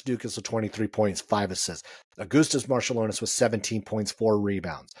 Alex Dukas with 23 points, 5 assists. Augustus Marcialonis with 17 points, 4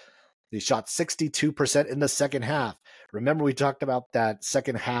 rebounds. They shot 62% in the second half. Remember, we talked about that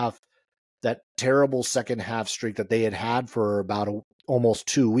second half, that terrible second half streak that they had for about almost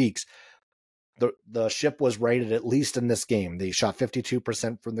 2 weeks. The ship was righted, at least in this game. They shot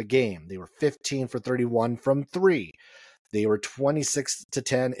 52% from the game. They were 15 for 31 from 3. They were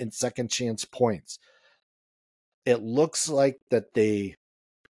 26-10 in second chance points. It looks like that they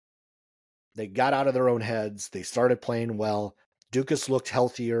got out of their own heads. They started playing well. Dukas looked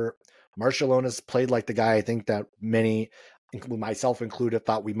healthier. Marcialonis played like the guy I think that many, myself included,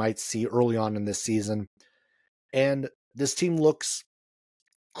 thought we might see early on in this season. And this team looks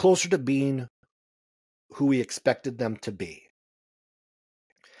closer to being who we expected them to be.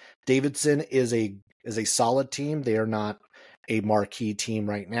 Davidson is a solid team. They are not a marquee team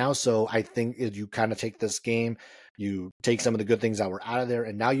right now. So I think if you kind of take this game, you take some of the good things that were out of there,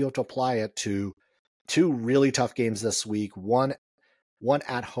 and now you have to apply it to 2 really tough games this week. One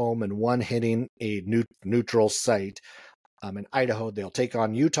at home and one hitting a neutral site. in Idaho. They'll take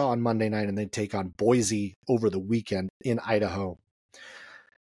on Utah on Monday night, and they take on Boise over the weekend in Idaho.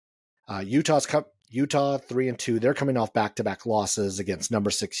 Utah 3-2. They're coming off back-to-back losses against number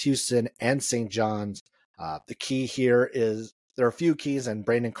 6 Houston and St. John's. The key here is there are a few keys, and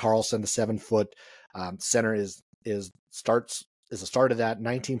Brandon Carlson, the 7-foot center, is a start of that.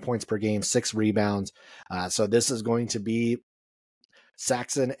 19 points per game, 6 rebounds. So this is going to be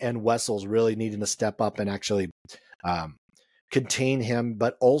Saxon and Wessels really needing to step up and actually contain him,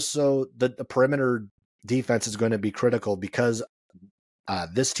 but also the perimeter defense is going to be critical because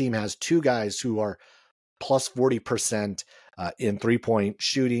this team has 2 guys who are plus 40% in 3-point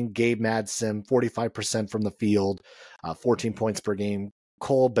shooting. Gabe Madsen, 45% from the field, 14 points per game.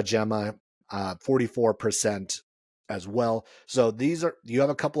 Cole Bajema, 44% as well. So you have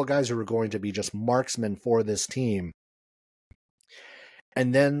a couple of guys who are going to be just marksmen for this team.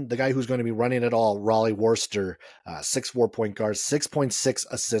 And then the guy who's going to be running it all, Raleigh Worcester, 6'4" point guard, 6.6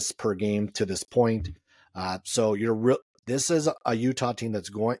 assists per game to this point. So this is a Utah team that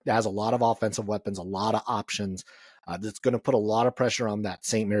has a lot of offensive weapons, a lot of options. That's going to put a lot of pressure on that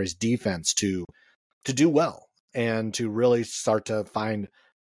St. Mary's defense to do well and to really start to find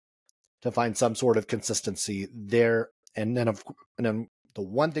some sort of consistency there. And then the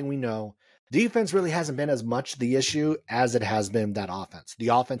one thing we know, defense really hasn't been as much the issue as it has been that offense. The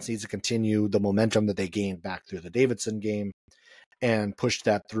offense needs to continue the momentum that they gained back through the Davidson game and push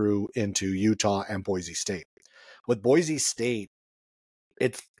that through into Utah and Boise State. With Boise State,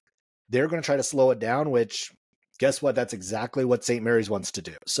 they're going to try to slow it down, which guess what? That's exactly what St. Mary's wants to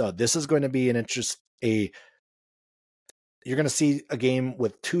do. So this is going to be you're going to see a game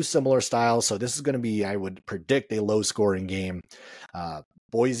with 2 similar styles. So this is going to be, I would predict, a low scoring game.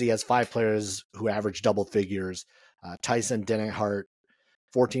 Boise has 5 players who average double figures. Tyson Denninghart,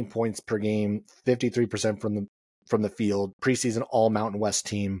 14 points per game, 53% from the field, preseason all Mountain West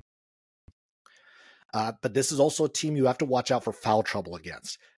team. But this is also a team you have to watch out for foul trouble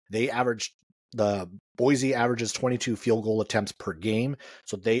against. Boise averages 22 field goal attempts per game.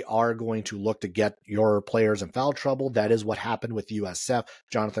 So they are going to look to get your players in foul trouble. That is what happened with USF.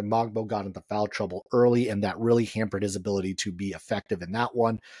 Jonathan Mogbo got into foul trouble early, and that really hampered his ability to be effective in that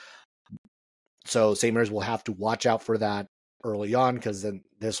one. So St. Mary's will have to watch out for that early on, because then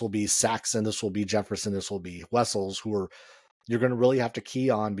this will be Saxon, this will be Jefferson, this will be Wessels, you're going to really have to key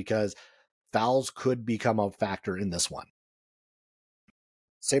on, because fouls could become a factor in this one.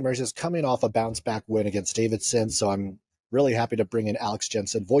 St. Mary's is coming off a bounce-back win against Davidson, so I'm really happy to bring in Alex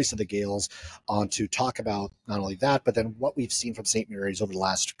Jensen, voice of the Gaels, on to talk about not only that, but then what we've seen from St. Mary's over the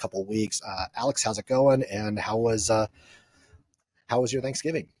last couple of weeks. Alex, how's it going, and how was your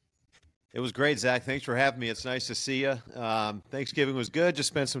Thanksgiving? It was great, Zach. Thanks for having me. It's nice to see you. Thanksgiving was good. Just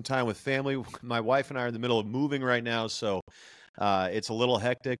spent some time with family. My wife and I are in the middle of moving right now, so it's a little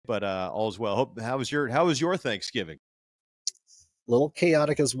hectic, but all's well. How was your Thanksgiving? A little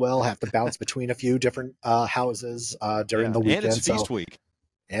chaotic as well. Have to bounce between a few different houses during the weekend. And it's feast week.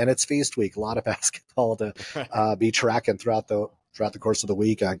 And it's feast week. A lot of basketball to be tracking throughout the course of the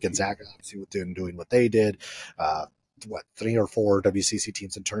week. Gonzaga obviously doing what they did. 3 or 4 WCC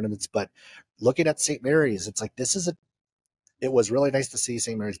teams in tournaments. But looking at St. Mary's, it's like it was really nice to see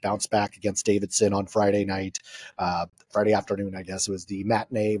St. Mary's bounce back against Davidson on Friday night, Friday afternoon, I guess. It was the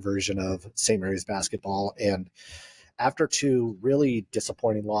matinee version of St. Mary's basketball. And after 2 really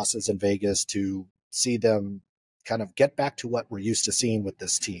disappointing losses in Vegas, to see them kind of get back to what we're used to seeing with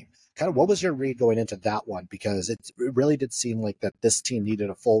this team. Kind of what was your read going into that one? Because it really did seem like that this team needed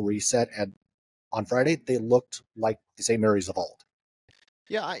a full reset, and on Friday they looked like the St. Mary's of old.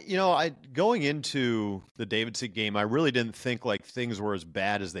 Yeah, going into the Davidson game, I really didn't think like things were as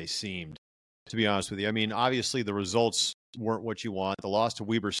bad as they seemed, to be honest with you. I mean, obviously the results weren't what you want. The loss to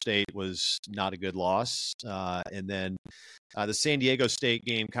Weber State was not a good loss. And then the San Diego State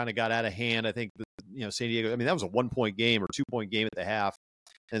game kind of got out of hand. I think, San Diego, I mean, that was a 1-point game or 2-point game at the half.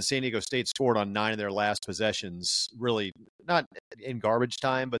 And San Diego State scored on 9 of their last possessions, really not in garbage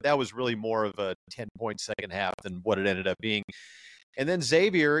time, but that was really more of a 10-point second half than what it ended up being. And then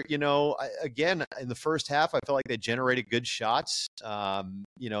Xavier, again, in the first half, I felt like they generated good shots, and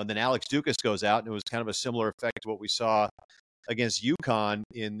then Alex Dukas goes out, and it was kind of a similar effect to what we saw against UConn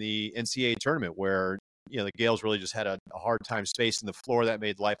in the NCAA tournament, where, the Gaels really just had a hard time spacing the floor. That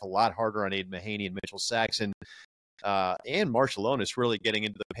made life a lot harder on Aiden Mahaney and Mitchell Saxon, and Marcialonis really getting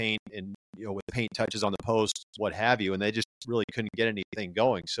into the paint and, with paint touches on the post, what have you, and they just really couldn't get anything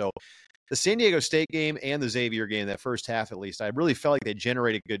going. So the San Diego State game and the Xavier game, that first half at least, I really felt like they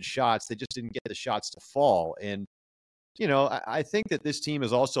generated good shots. They just didn't get the shots to fall. And, I think that this team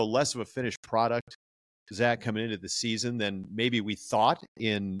is also less of a finished product Zach, coming into the season than maybe we thought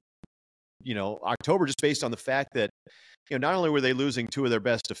in, October, just based on the fact that, not only were they losing two of their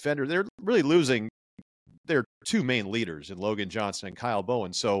best defenders, they're really losing their two main leaders in Logan Johnson and Kyle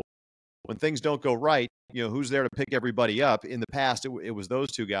Bowen. So when things don't go right, who's there to pick everybody up? In the past, it was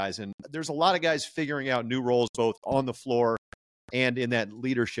those two guys. And there's a lot of guys figuring out new roles, both on the floor and in that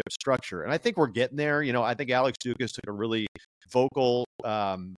leadership structure. And I think we're getting there. I think Alex Dukas took a really vocal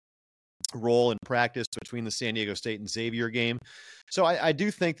role in practice between the San Diego State and Xavier game. So I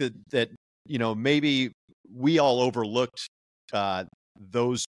do think that maybe we all overlooked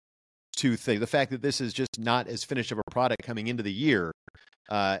those two things. The fact that this is just not as finished of a product coming into the year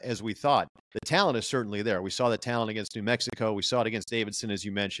as we thought. The talent is certainly there. We saw the talent against New Mexico. We saw it against Davidson, as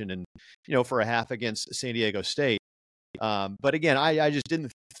you mentioned, and, for a half against San Diego State. But again, I just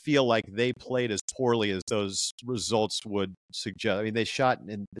didn't feel like they played as poorly as those results would suggest. I mean, they shot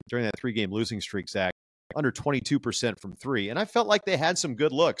during that 3-game losing streak, Zach, under 22% from three. And I felt like they had some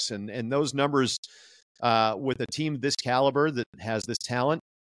good looks. And those numbers with a team this caliber that has this talent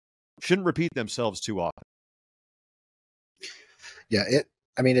shouldn't repeat themselves too often. Yeah,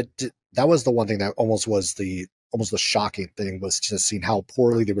 that was the one thing that almost the shocking thing, was just seeing how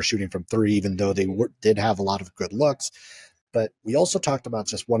poorly they were shooting from three, even though they did have a lot of good looks. But we also talked about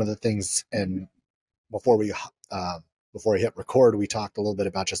just one of the things, and before I hit record, we talked a little bit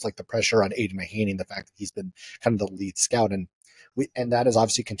about just like the pressure on Aiden Mahaney, the fact that he's been kind of the lead scout, and that has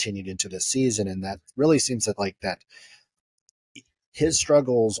obviously continued into this season, and that really seems that his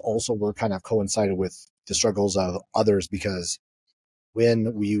struggles also were kind of coincided with the struggles of others, because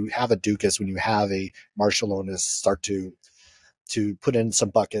when you have a Dukas, when you have a Marciulionis start to put in some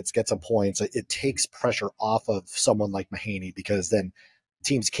buckets, get some points, it takes pressure off of someone like Mahaney, because then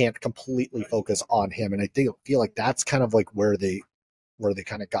teams can't completely focus on him. And I feel like that's kind of like where they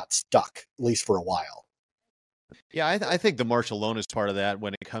kind of got stuck, at least for a while. Yeah, I think the Marciulionis part of that,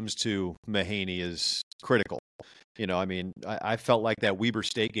 when it comes to Mahaney, is critical. I felt like that Weber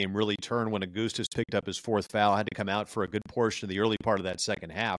State game really turned when Augustus picked up his fourth foul, had to come out for a good portion of the early part of that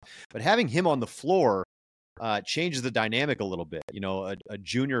second half. But having him on the floor changes the dynamic a little bit. A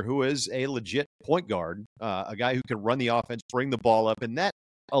junior who is a legit point guard, a guy who can run the offense, bring the ball up, and that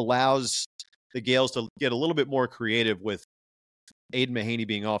allows the Gaels to get a little bit more creative with Aiden Mahaney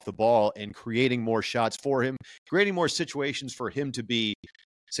being off the ball and creating more shots for him, creating more situations for him to be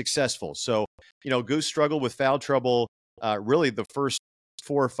successful. So, Goose struggled with foul trouble really the first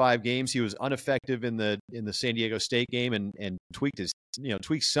 4 or 5 games. He was ineffective in the San Diego State game and tweaked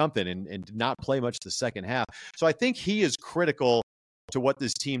something and did not play much the second half. So I think he is critical to what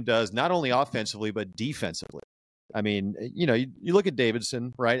this team does, not only offensively, but defensively. I mean, you look at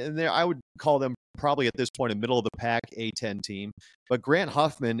Davidson, right? And I would call them probably at this point a middle of the pack A-10 team. But Grant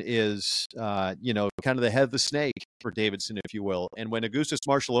Huffman is, kind of the head of the snake for Davidson, if you will. And when Augustus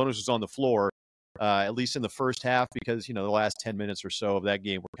Marciulionis was on the floor, at least in the first half, because, the last 10 minutes or so of that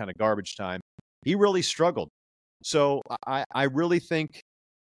game were kind of garbage time, he really struggled. So I really think,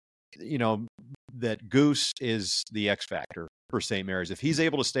 that Goose is the X factor for St. Mary's. If he's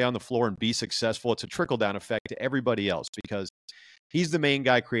able to stay on the floor and be successful, it's a trickle-down effect to everybody else, because he's the main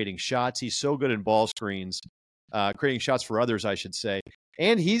guy creating shots. He's so good in ball screens, creating shots for others, I should say.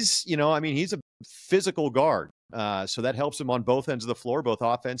 And he's, he's a physical guard. So that helps him on both ends of the floor, both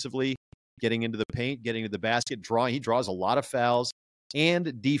offensively, getting into the paint, getting to the basket, he draws a lot of fouls,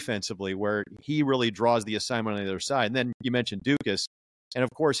 and defensively, where he really draws the assignment on the other side. And then you mentioned Dukas. And, of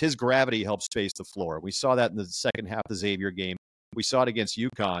course, his gravity helps space the floor. We saw that in the second half of the Xavier game. We saw it against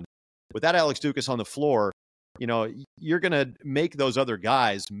UConn. Without Alex Dukas on the floor, you're going to make those other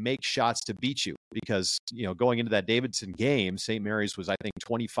guys make shots to beat you, because, going into that Davidson game, St. Mary's was, I think,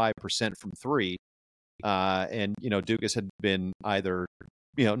 25% from three. And, Dukas had been either,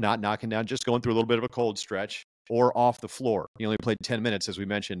 not knocking down, just going through a little bit of a cold stretch, or off the floor. He only played 10 minutes, as we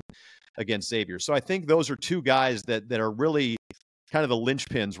mentioned, against Xavier. So I think those are two guys that are really kind of the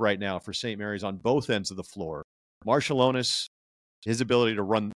linchpins right now for St. Mary's on both ends of the floor. Marciulionis, his ability to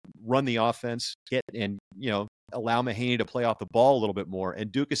run the offense, allow Mahaney to play off the ball a little bit more, and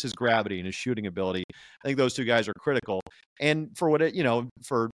Dukas' gravity and his shooting ability. I think those two guys are critical. And for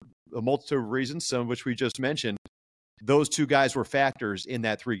for a multitude of reasons, some of which we just mentioned, those two guys were factors in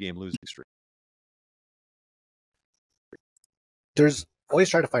that 3-game losing streak. There's always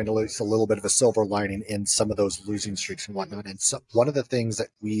try to find at least a little bit of a silver lining in some of those losing streaks and whatnot. And so one of the things that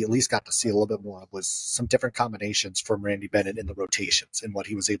we at least got to see a little bit more of was some different combinations from Randy Bennett in the rotations and what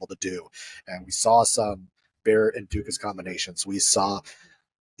he was able to do. And we saw some Barrett and Dukas combinations. We saw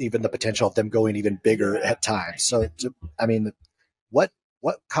even the potential of them going even bigger at times. So, what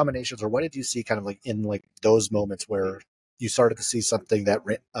what combinations or what did you see kind of like in like those moments where you started to see something that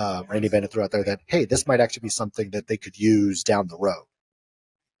Randy Bennett threw out there that, hey, this might actually be something that they could use down the road?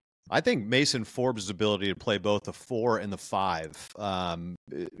 I think Mason Forbes' ability to play both the 4 and the 5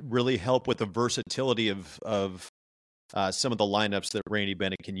 really help with the versatility of some of the lineups that Randy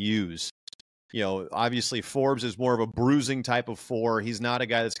Bennett can use. Obviously Forbes is more of a bruising type of 4. He's not a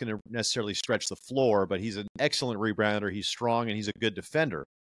guy that's going to necessarily stretch the floor, but he's an excellent rebounder. He's strong and he's a good defender.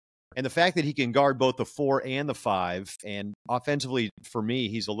 And the fact that he can guard both the 4 and the 5, and offensively, for me,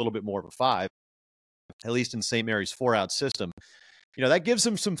 he's a little bit more of a 5, at least in St. Mary's 4-out system. That gives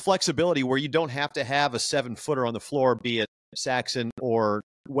him some flexibility where you don't have to have a 7-footer on the floor, be it Saxon or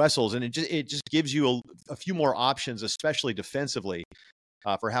Wessels. And it just gives you a few more options, especially defensively,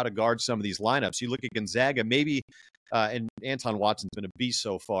 for how to guard some of these lineups. You look at Gonzaga, maybe, and Anton Watson's been a beast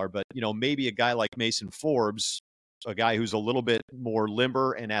so far, but, maybe a guy like Mason Forbes, a guy who's a little bit more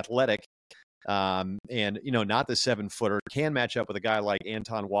limber and athletic, and, not the 7-footer, can match up with a guy like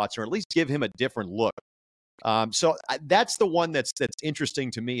Anton Watson, or at least give him a different look. So that's the one that's interesting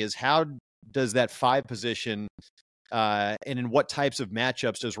to me, is how does that 5 position and in what types of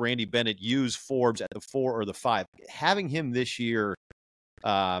matchups does Randy Bennett use Forbes at the 4 or the 5? Having him this year,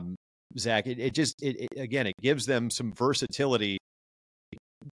 Zach, it gives them some versatility,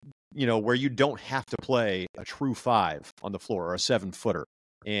 where you don't have to play a true 5 on the floor or a 7-footer.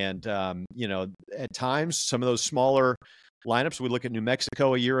 And, at times, some of those smaller lineups, we look at New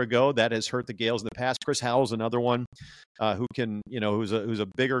Mexico a year ago, that has hurt the Gaels in the past. Chris Howell's another one who can, who's a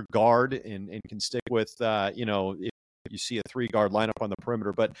bigger guard and can stick with, if you see a 3-guard lineup on the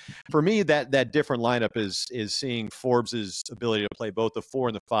perimeter. But for me, that different lineup is seeing Forbes' ability to play both the 4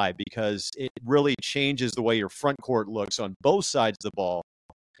 and the 5, because it really changes the way your front court looks on both sides of the ball.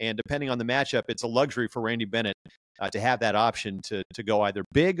 And depending on the matchup, it's a luxury for Randy Bennett to have that option to go either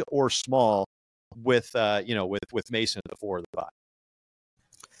big or small with Mason at the 4 or the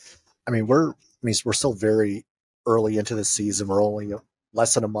 5. We're still very early into the season. We're only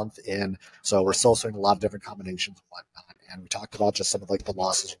less than a month in, so we're still seeing a lot of different combinations and whatnot. And we talked about just some of like the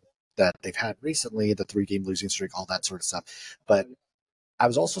losses that they've had recently, the 3-game losing streak, all that sort of stuff. But I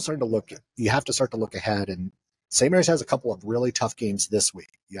was also starting to look. You have to start to look ahead, and St. Mary's has a couple of really tough games this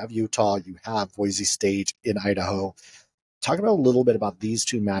week. You have Utah, you have Boise State in Idaho. Talk about a little bit about these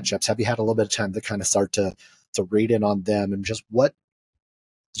 2 matchups. Have you had a little bit of time to kind of start to rate in on them, and just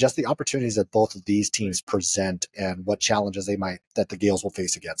the opportunities that both of these teams present and what challenges that the Gaels will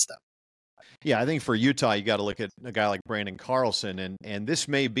face against them? Yeah, I think for Utah, you got to look at a guy like Brandon Carlson, and this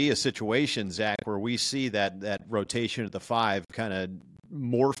may be a situation, Zach, where we see that rotation at the 5 kind of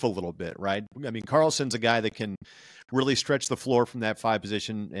morph a little bit, right? Carlson's a guy that can really stretch the floor from that 5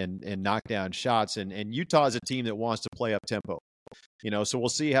 position and knock down shots, and Utah is a team that wants to play up tempo. So we'll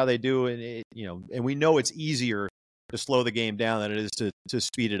see how they do, and we know it's easier to slow the game down than it is to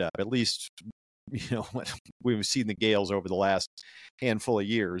speed it up. At least, we've seen the Gaels over the last handful of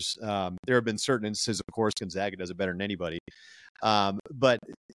years. There have been certain instances, of course, Gonzaga does it better than anybody. But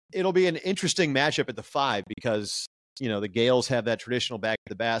it'll be an interesting matchup at the 5 because, the Gaels have that traditional back of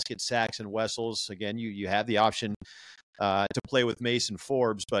the basket, Saxon, Wessels. Again, you have the option to play with Mason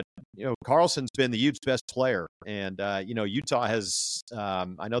Forbes, but Carlson's been the Utes' best player, and Utah has.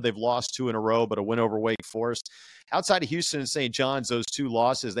 I know they've lost 2 in a row, but a win over Wake Forest. Outside of Houston and St. John's, those 2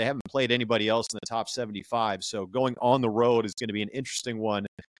 losses, they haven't played anybody else in the top 75. So going on the road is going to be an interesting one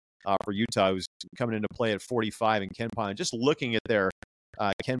for Utah, who's coming into play at 45 in KenPom. Just looking at their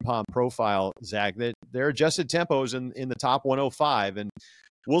KenPom profile, Zach, that their adjusted tempos in the top 105, and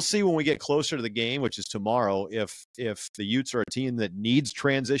we'll see when we get closer to the game, which is tomorrow, if the Utes are a team that needs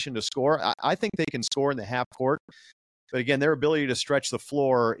transition to score. I think they can score in the half court. But again, their ability to stretch the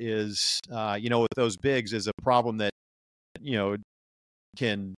floor is, with those bigs, is a problem that,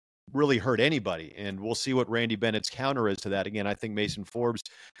 can really hurt anybody. And we'll see what Randy Bennett's counter is to that. Again, I think Mason Forbes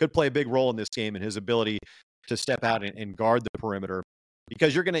could play a big role in this game in his ability to step out and guard the perimeter.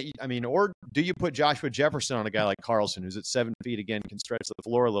 Because you're going to, or do you put Joshua Jefferson on a guy like Carlson, who's at 7 feet, again, can stretch the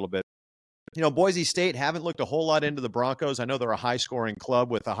floor a little bit? Boise State haven't looked a whole lot into the Broncos. I know they're a high-scoring club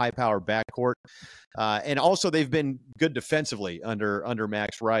with a high-powered backcourt. And also they've been good defensively under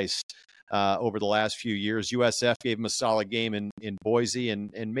Max Rice over the last few years. USF gave them a solid game in Boise,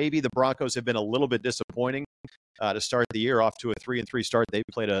 and maybe the Broncos have been a little bit disappointing to start the year, off to a 3-3 start. They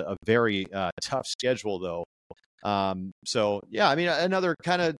played a very tough schedule, though. Another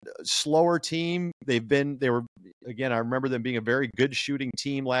kind of slower team. I remember them being a very good shooting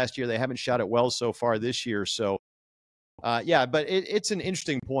team last year. They haven't shot it well so far this year. So Yeah, but it's an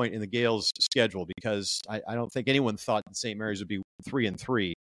interesting point in the Gaels' schedule because I don't think anyone thought that St. Mary's would be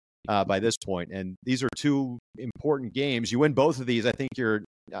 3-3 by this point, and these are two important games. You win both of these, I think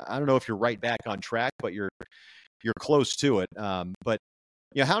I don't know if you're right back on track, but you're close to it. But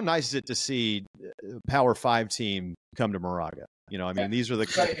how nice is it to see a Power 5 team come to Moraga? I mean, these are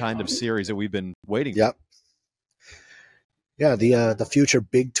the kind of series that we've been waiting for. Yeah, the future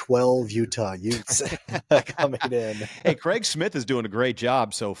Big 12 Utah Utes coming in. Hey, Craig Smith is doing a great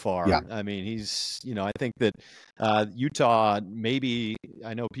job so far. Yeah. I mean, he's, I think that Utah, maybe,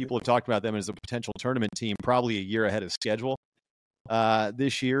 I know people have talked about them as a potential tournament team, probably a year ahead of schedule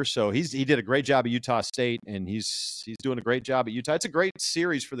this year. So he did a great job at Utah State, and he's doing a great job at Utah. It's a great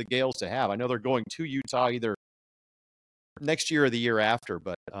series for the Gaels to have. I know they're going to Utah either next year or the year after,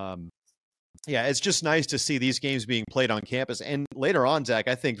 but yeah, it's just nice to see these games being played on campus. And later on, Zach,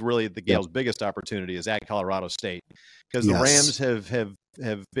 I think really the Gaels' biggest opportunity is at Colorado State, because the Rams have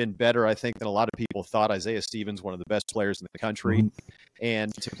been better, I think, than a lot of people thought. Isaiah Stevens, one of the best players in the country.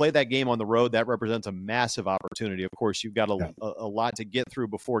 And to play that game on the road, that represents a massive opportunity. Of course, you've got a lot to get through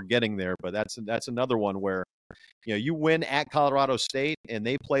before getting there, but that's another one where you win at Colorado State and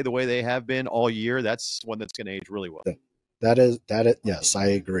they play the way they have been all year. That's one that's going to age really well. That is, yes, I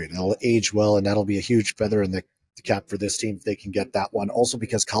agree. It'll age well, and that'll be a huge feather in the cap for this team if they can get that one. Also,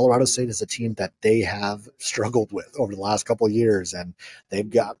 because Colorado State is a team that they have struggled with over the last couple of years, and they've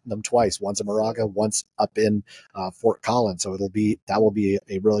got them twice, once in Moraga, once up in Fort Collins. So that will be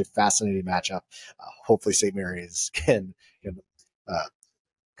a really fascinating matchup. Hopefully, St. Mary's can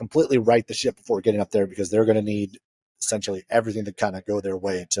completely right the ship before getting up there, because they're going to need essentially everything to kind of go their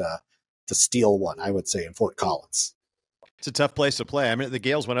way to steal one, I would say, in Fort Collins. It's a tough place to play. I mean, the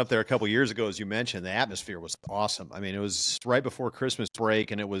Gaels went up there a couple of years ago, as you mentioned. The atmosphere was awesome. I mean, it was right before Christmas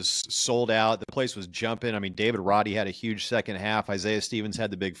break, and it was sold out. The place was jumping. I mean, David Roddy had a huge second half. Isaiah Stevens had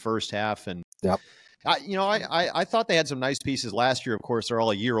the big first half. And, I thought they had some nice pieces last year. Of course, they're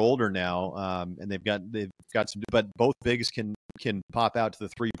all a year older now, and they've got some. But both bigs can pop out to the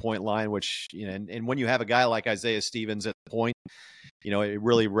 3-point line, which, and when you have a guy like Isaiah Stevens at the point, it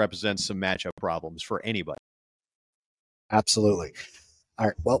really represents some matchup problems for anybody. Absolutely. All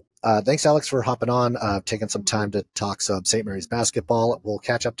right. Well, thanks, Alex, for hopping on, taking some time to talk some St. Mary's basketball. We'll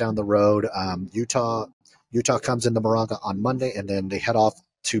catch up down the road. Utah comes into Moraga on Monday, and then they head off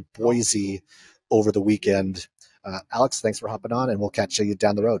to Boise over the weekend. Alex, thanks for hopping on, and we'll catch you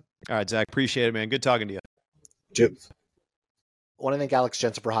down the road. All right, Zach. Appreciate it, man. Good talking to you. I want to thank Alex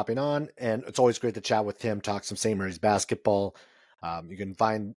Jensen for hopping on, and it's always great to chat with him, talk some St. Mary's basketball. You can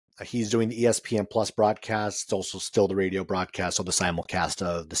find he's doing the ESPN Plus broadcast. It's also still the radio broadcast, so the simulcast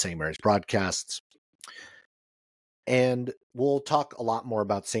of the St. Mary's broadcasts. And we'll talk a lot more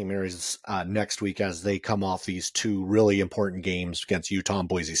about St. Mary's next week as they come off these two really important games against Utah and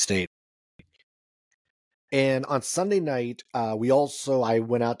Boise State. And on Sunday night, I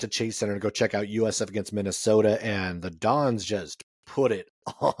went out to Chase Center to go check out USF against Minnesota, and the Dons just put it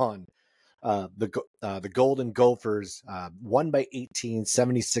on. The Golden Gophers won by 18,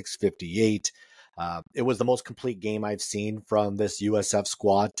 76-58. It was the most complete game I've seen from this USF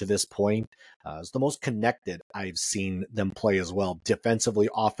squad to this point. It's the most connected I've seen them play as well. Defensively,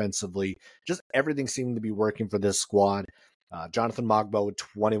 offensively, just everything seemed to be working for this squad. Jonathan Mogbo with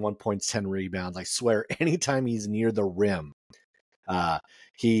 21 points, 10 rebounds. I swear, anytime he's near the rim,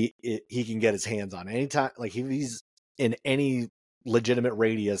 he can get his hands on. Anytime, like if he's in any legitimate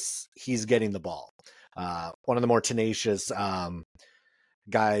radius, he's getting the ball. One of the more tenacious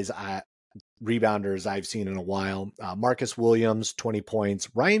guys, rebounders I've seen in a while. Marcus Williams, 20 points.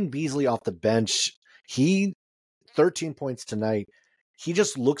 Ryan Beasley off the bench, 13 points tonight. He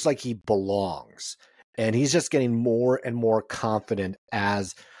just looks like he belongs. And he's just getting more and more confident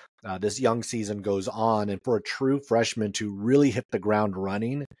as this young season goes on. And for a true freshman to really hit the ground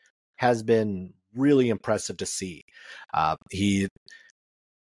running has been really impressive to see. He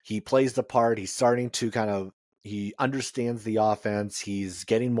plays the part. He's starting to he understands the offense. He's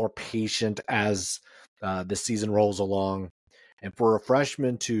getting more patient as the season rolls along. And for a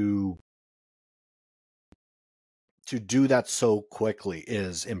freshman to do that so quickly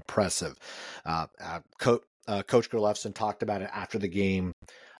is impressive. Coach Gerlefson talked about it after the game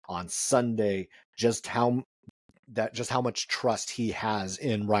on Sunday, just how much trust he has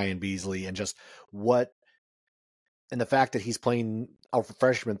in Ryan Beasley, and the fact that he's playing a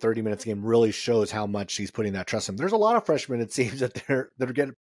freshman 30 minutes a game really shows how much he's putting that trust in. There's a lot of freshmen, it seems, that they're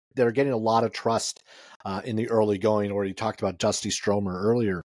getting a lot of trust in the early going. Or you talked about Dusty Stromer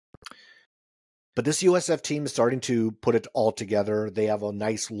earlier. But this USF team is starting to put it all together. They have a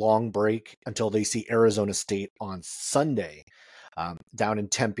nice long break until they see Arizona State on Sunday down in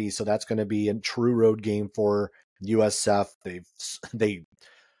Tempe. So that's going to be a true road game for USF. They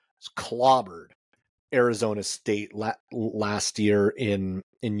clobbered Arizona State last year in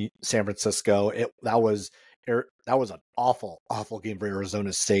San Francisco. That was an awful game for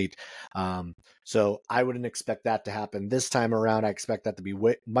Arizona State. So I wouldn't expect that to happen this time around. I expect that to be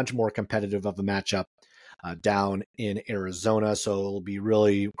much more competitive of a matchup down in Arizona. So it'll be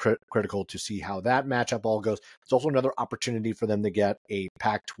really critical to see how that matchup all goes. It's also another opportunity for them to get a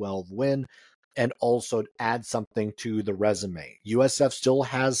Pac-12 win and also add something to the resume. USF still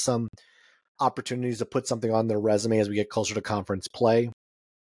has some opportunities to put something on their resume as we get closer to conference play.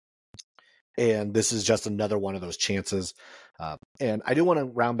 And this is just another one of those chances. And I do want to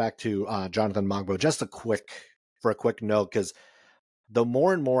round back to Jonathan Mogbo just for a quick note, because the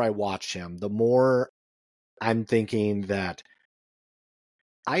more and more I watch him, the more I'm thinking that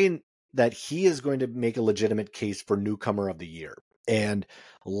he is going to make a legitimate case for newcomer of the year. And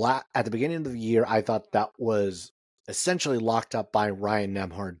at the beginning of the year, I thought that was essentially locked up by Ryan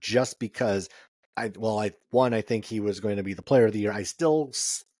Nembhard just because I think he was going to be the player of the year. I still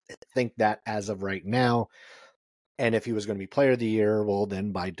think that as of right now. And if he was going to be player of the year, well,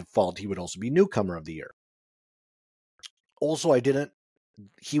 then by default, he would also be newcomer of the year. Also,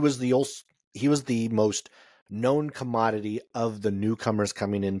 he was the most known commodity of the newcomers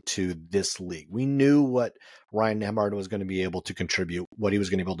coming into this league. We knew what Ryan Nembhard was going to be able to contribute, what he was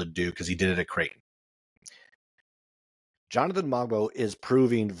going to be able to do, because he did it at Creighton. Jonathan Mogbo is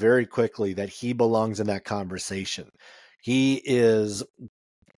proving very quickly that he belongs in that conversation. He is,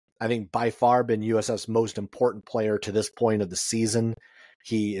 I think, by far been USF's most important player to this point of the season.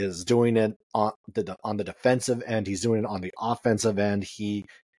 He is doing it on the defensive end. He's doing it on the offensive end. He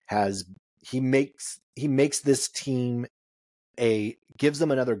makes this team gives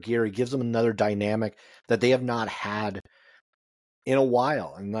them another gear. He gives them another dynamic that they have not had in a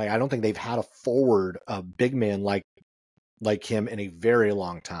while. And I don't think they've had a big man like him in a very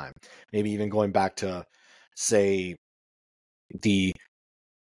long time. Maybe even going back to, say, the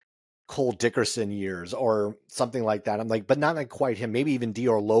Cole Dickerson years or something like that. I'm like, but not like quite him. Maybe even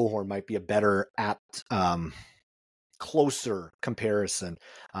Dior Lohorn might be a better apt, closer comparison.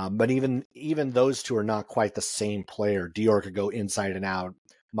 But even those two are not quite the same player. Dior could go inside and out.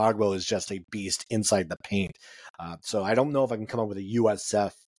 Mogbo is just a beast inside the paint. So I don't know if I can come up with a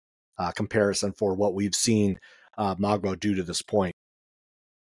USF comparison for what we've seen Mogbo do to this point.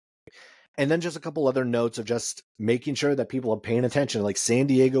 And then just a couple other notes of just making sure that people are paying attention. Like San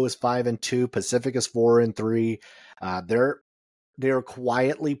Diego is 5-2, Pacific is 4-3. They're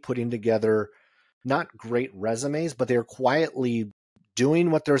quietly putting together not great resumes, but they're quietly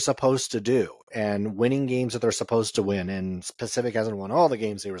doing what they're supposed to do and winning games that they're supposed to win. And Pacific hasn't won all the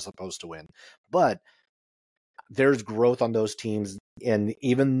games they were supposed to win, but there's growth on those teams, and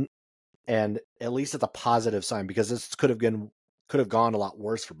at least it's a positive sign, because this could have gone a lot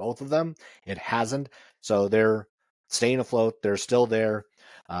worse for both of them. It hasn't. So they're staying afloat. They're still there.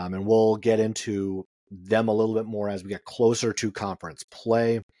 And we'll get into them a little bit more as we get closer to conference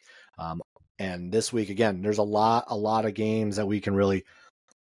play. And this week, again, there's a lot of games that we can really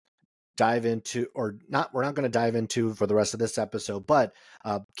dive into, or not. We're not going to dive into for the rest of this episode, but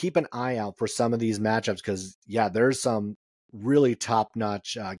keep an eye out for some of these matchups, because there's some really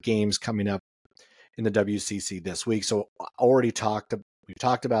top-notch games coming up in the WCC this week. So we've talked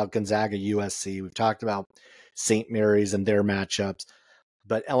about Gonzaga, USC. We've talked about St. Mary's and their matchups,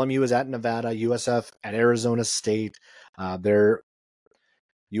 but LMU is at Nevada, USF at Arizona State.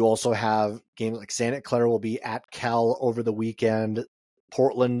 You also have games like Santa Clara will be at Cal over the weekend.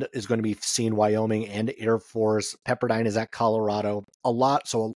 Portland is going to be seeing Wyoming and Air Force. Pepperdine is at Colorado.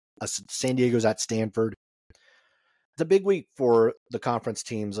 San Diego's at Stanford. It's a big week for the conference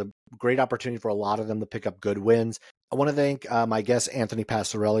teams, a great opportunity for a lot of them to pick up good wins. I want to thank my guests, Anthony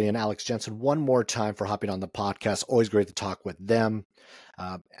Passarelli and Alex Jensen, one more time for hopping on the podcast. Always great to talk with them.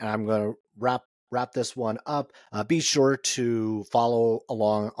 And I'm going to wrap this one up. Be sure to follow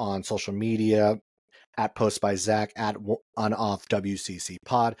along on social media at Post by Zach, at On-Off WCC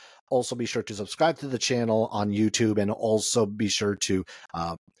Pod. Also be sure to subscribe to the channel on YouTube, and also be sure to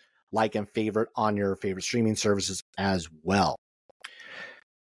like and favorite on your favorite streaming services as well.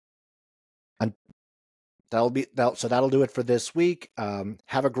 And that'll do it for this week.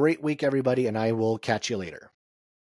 Have a great week, everybody, and I will catch you later.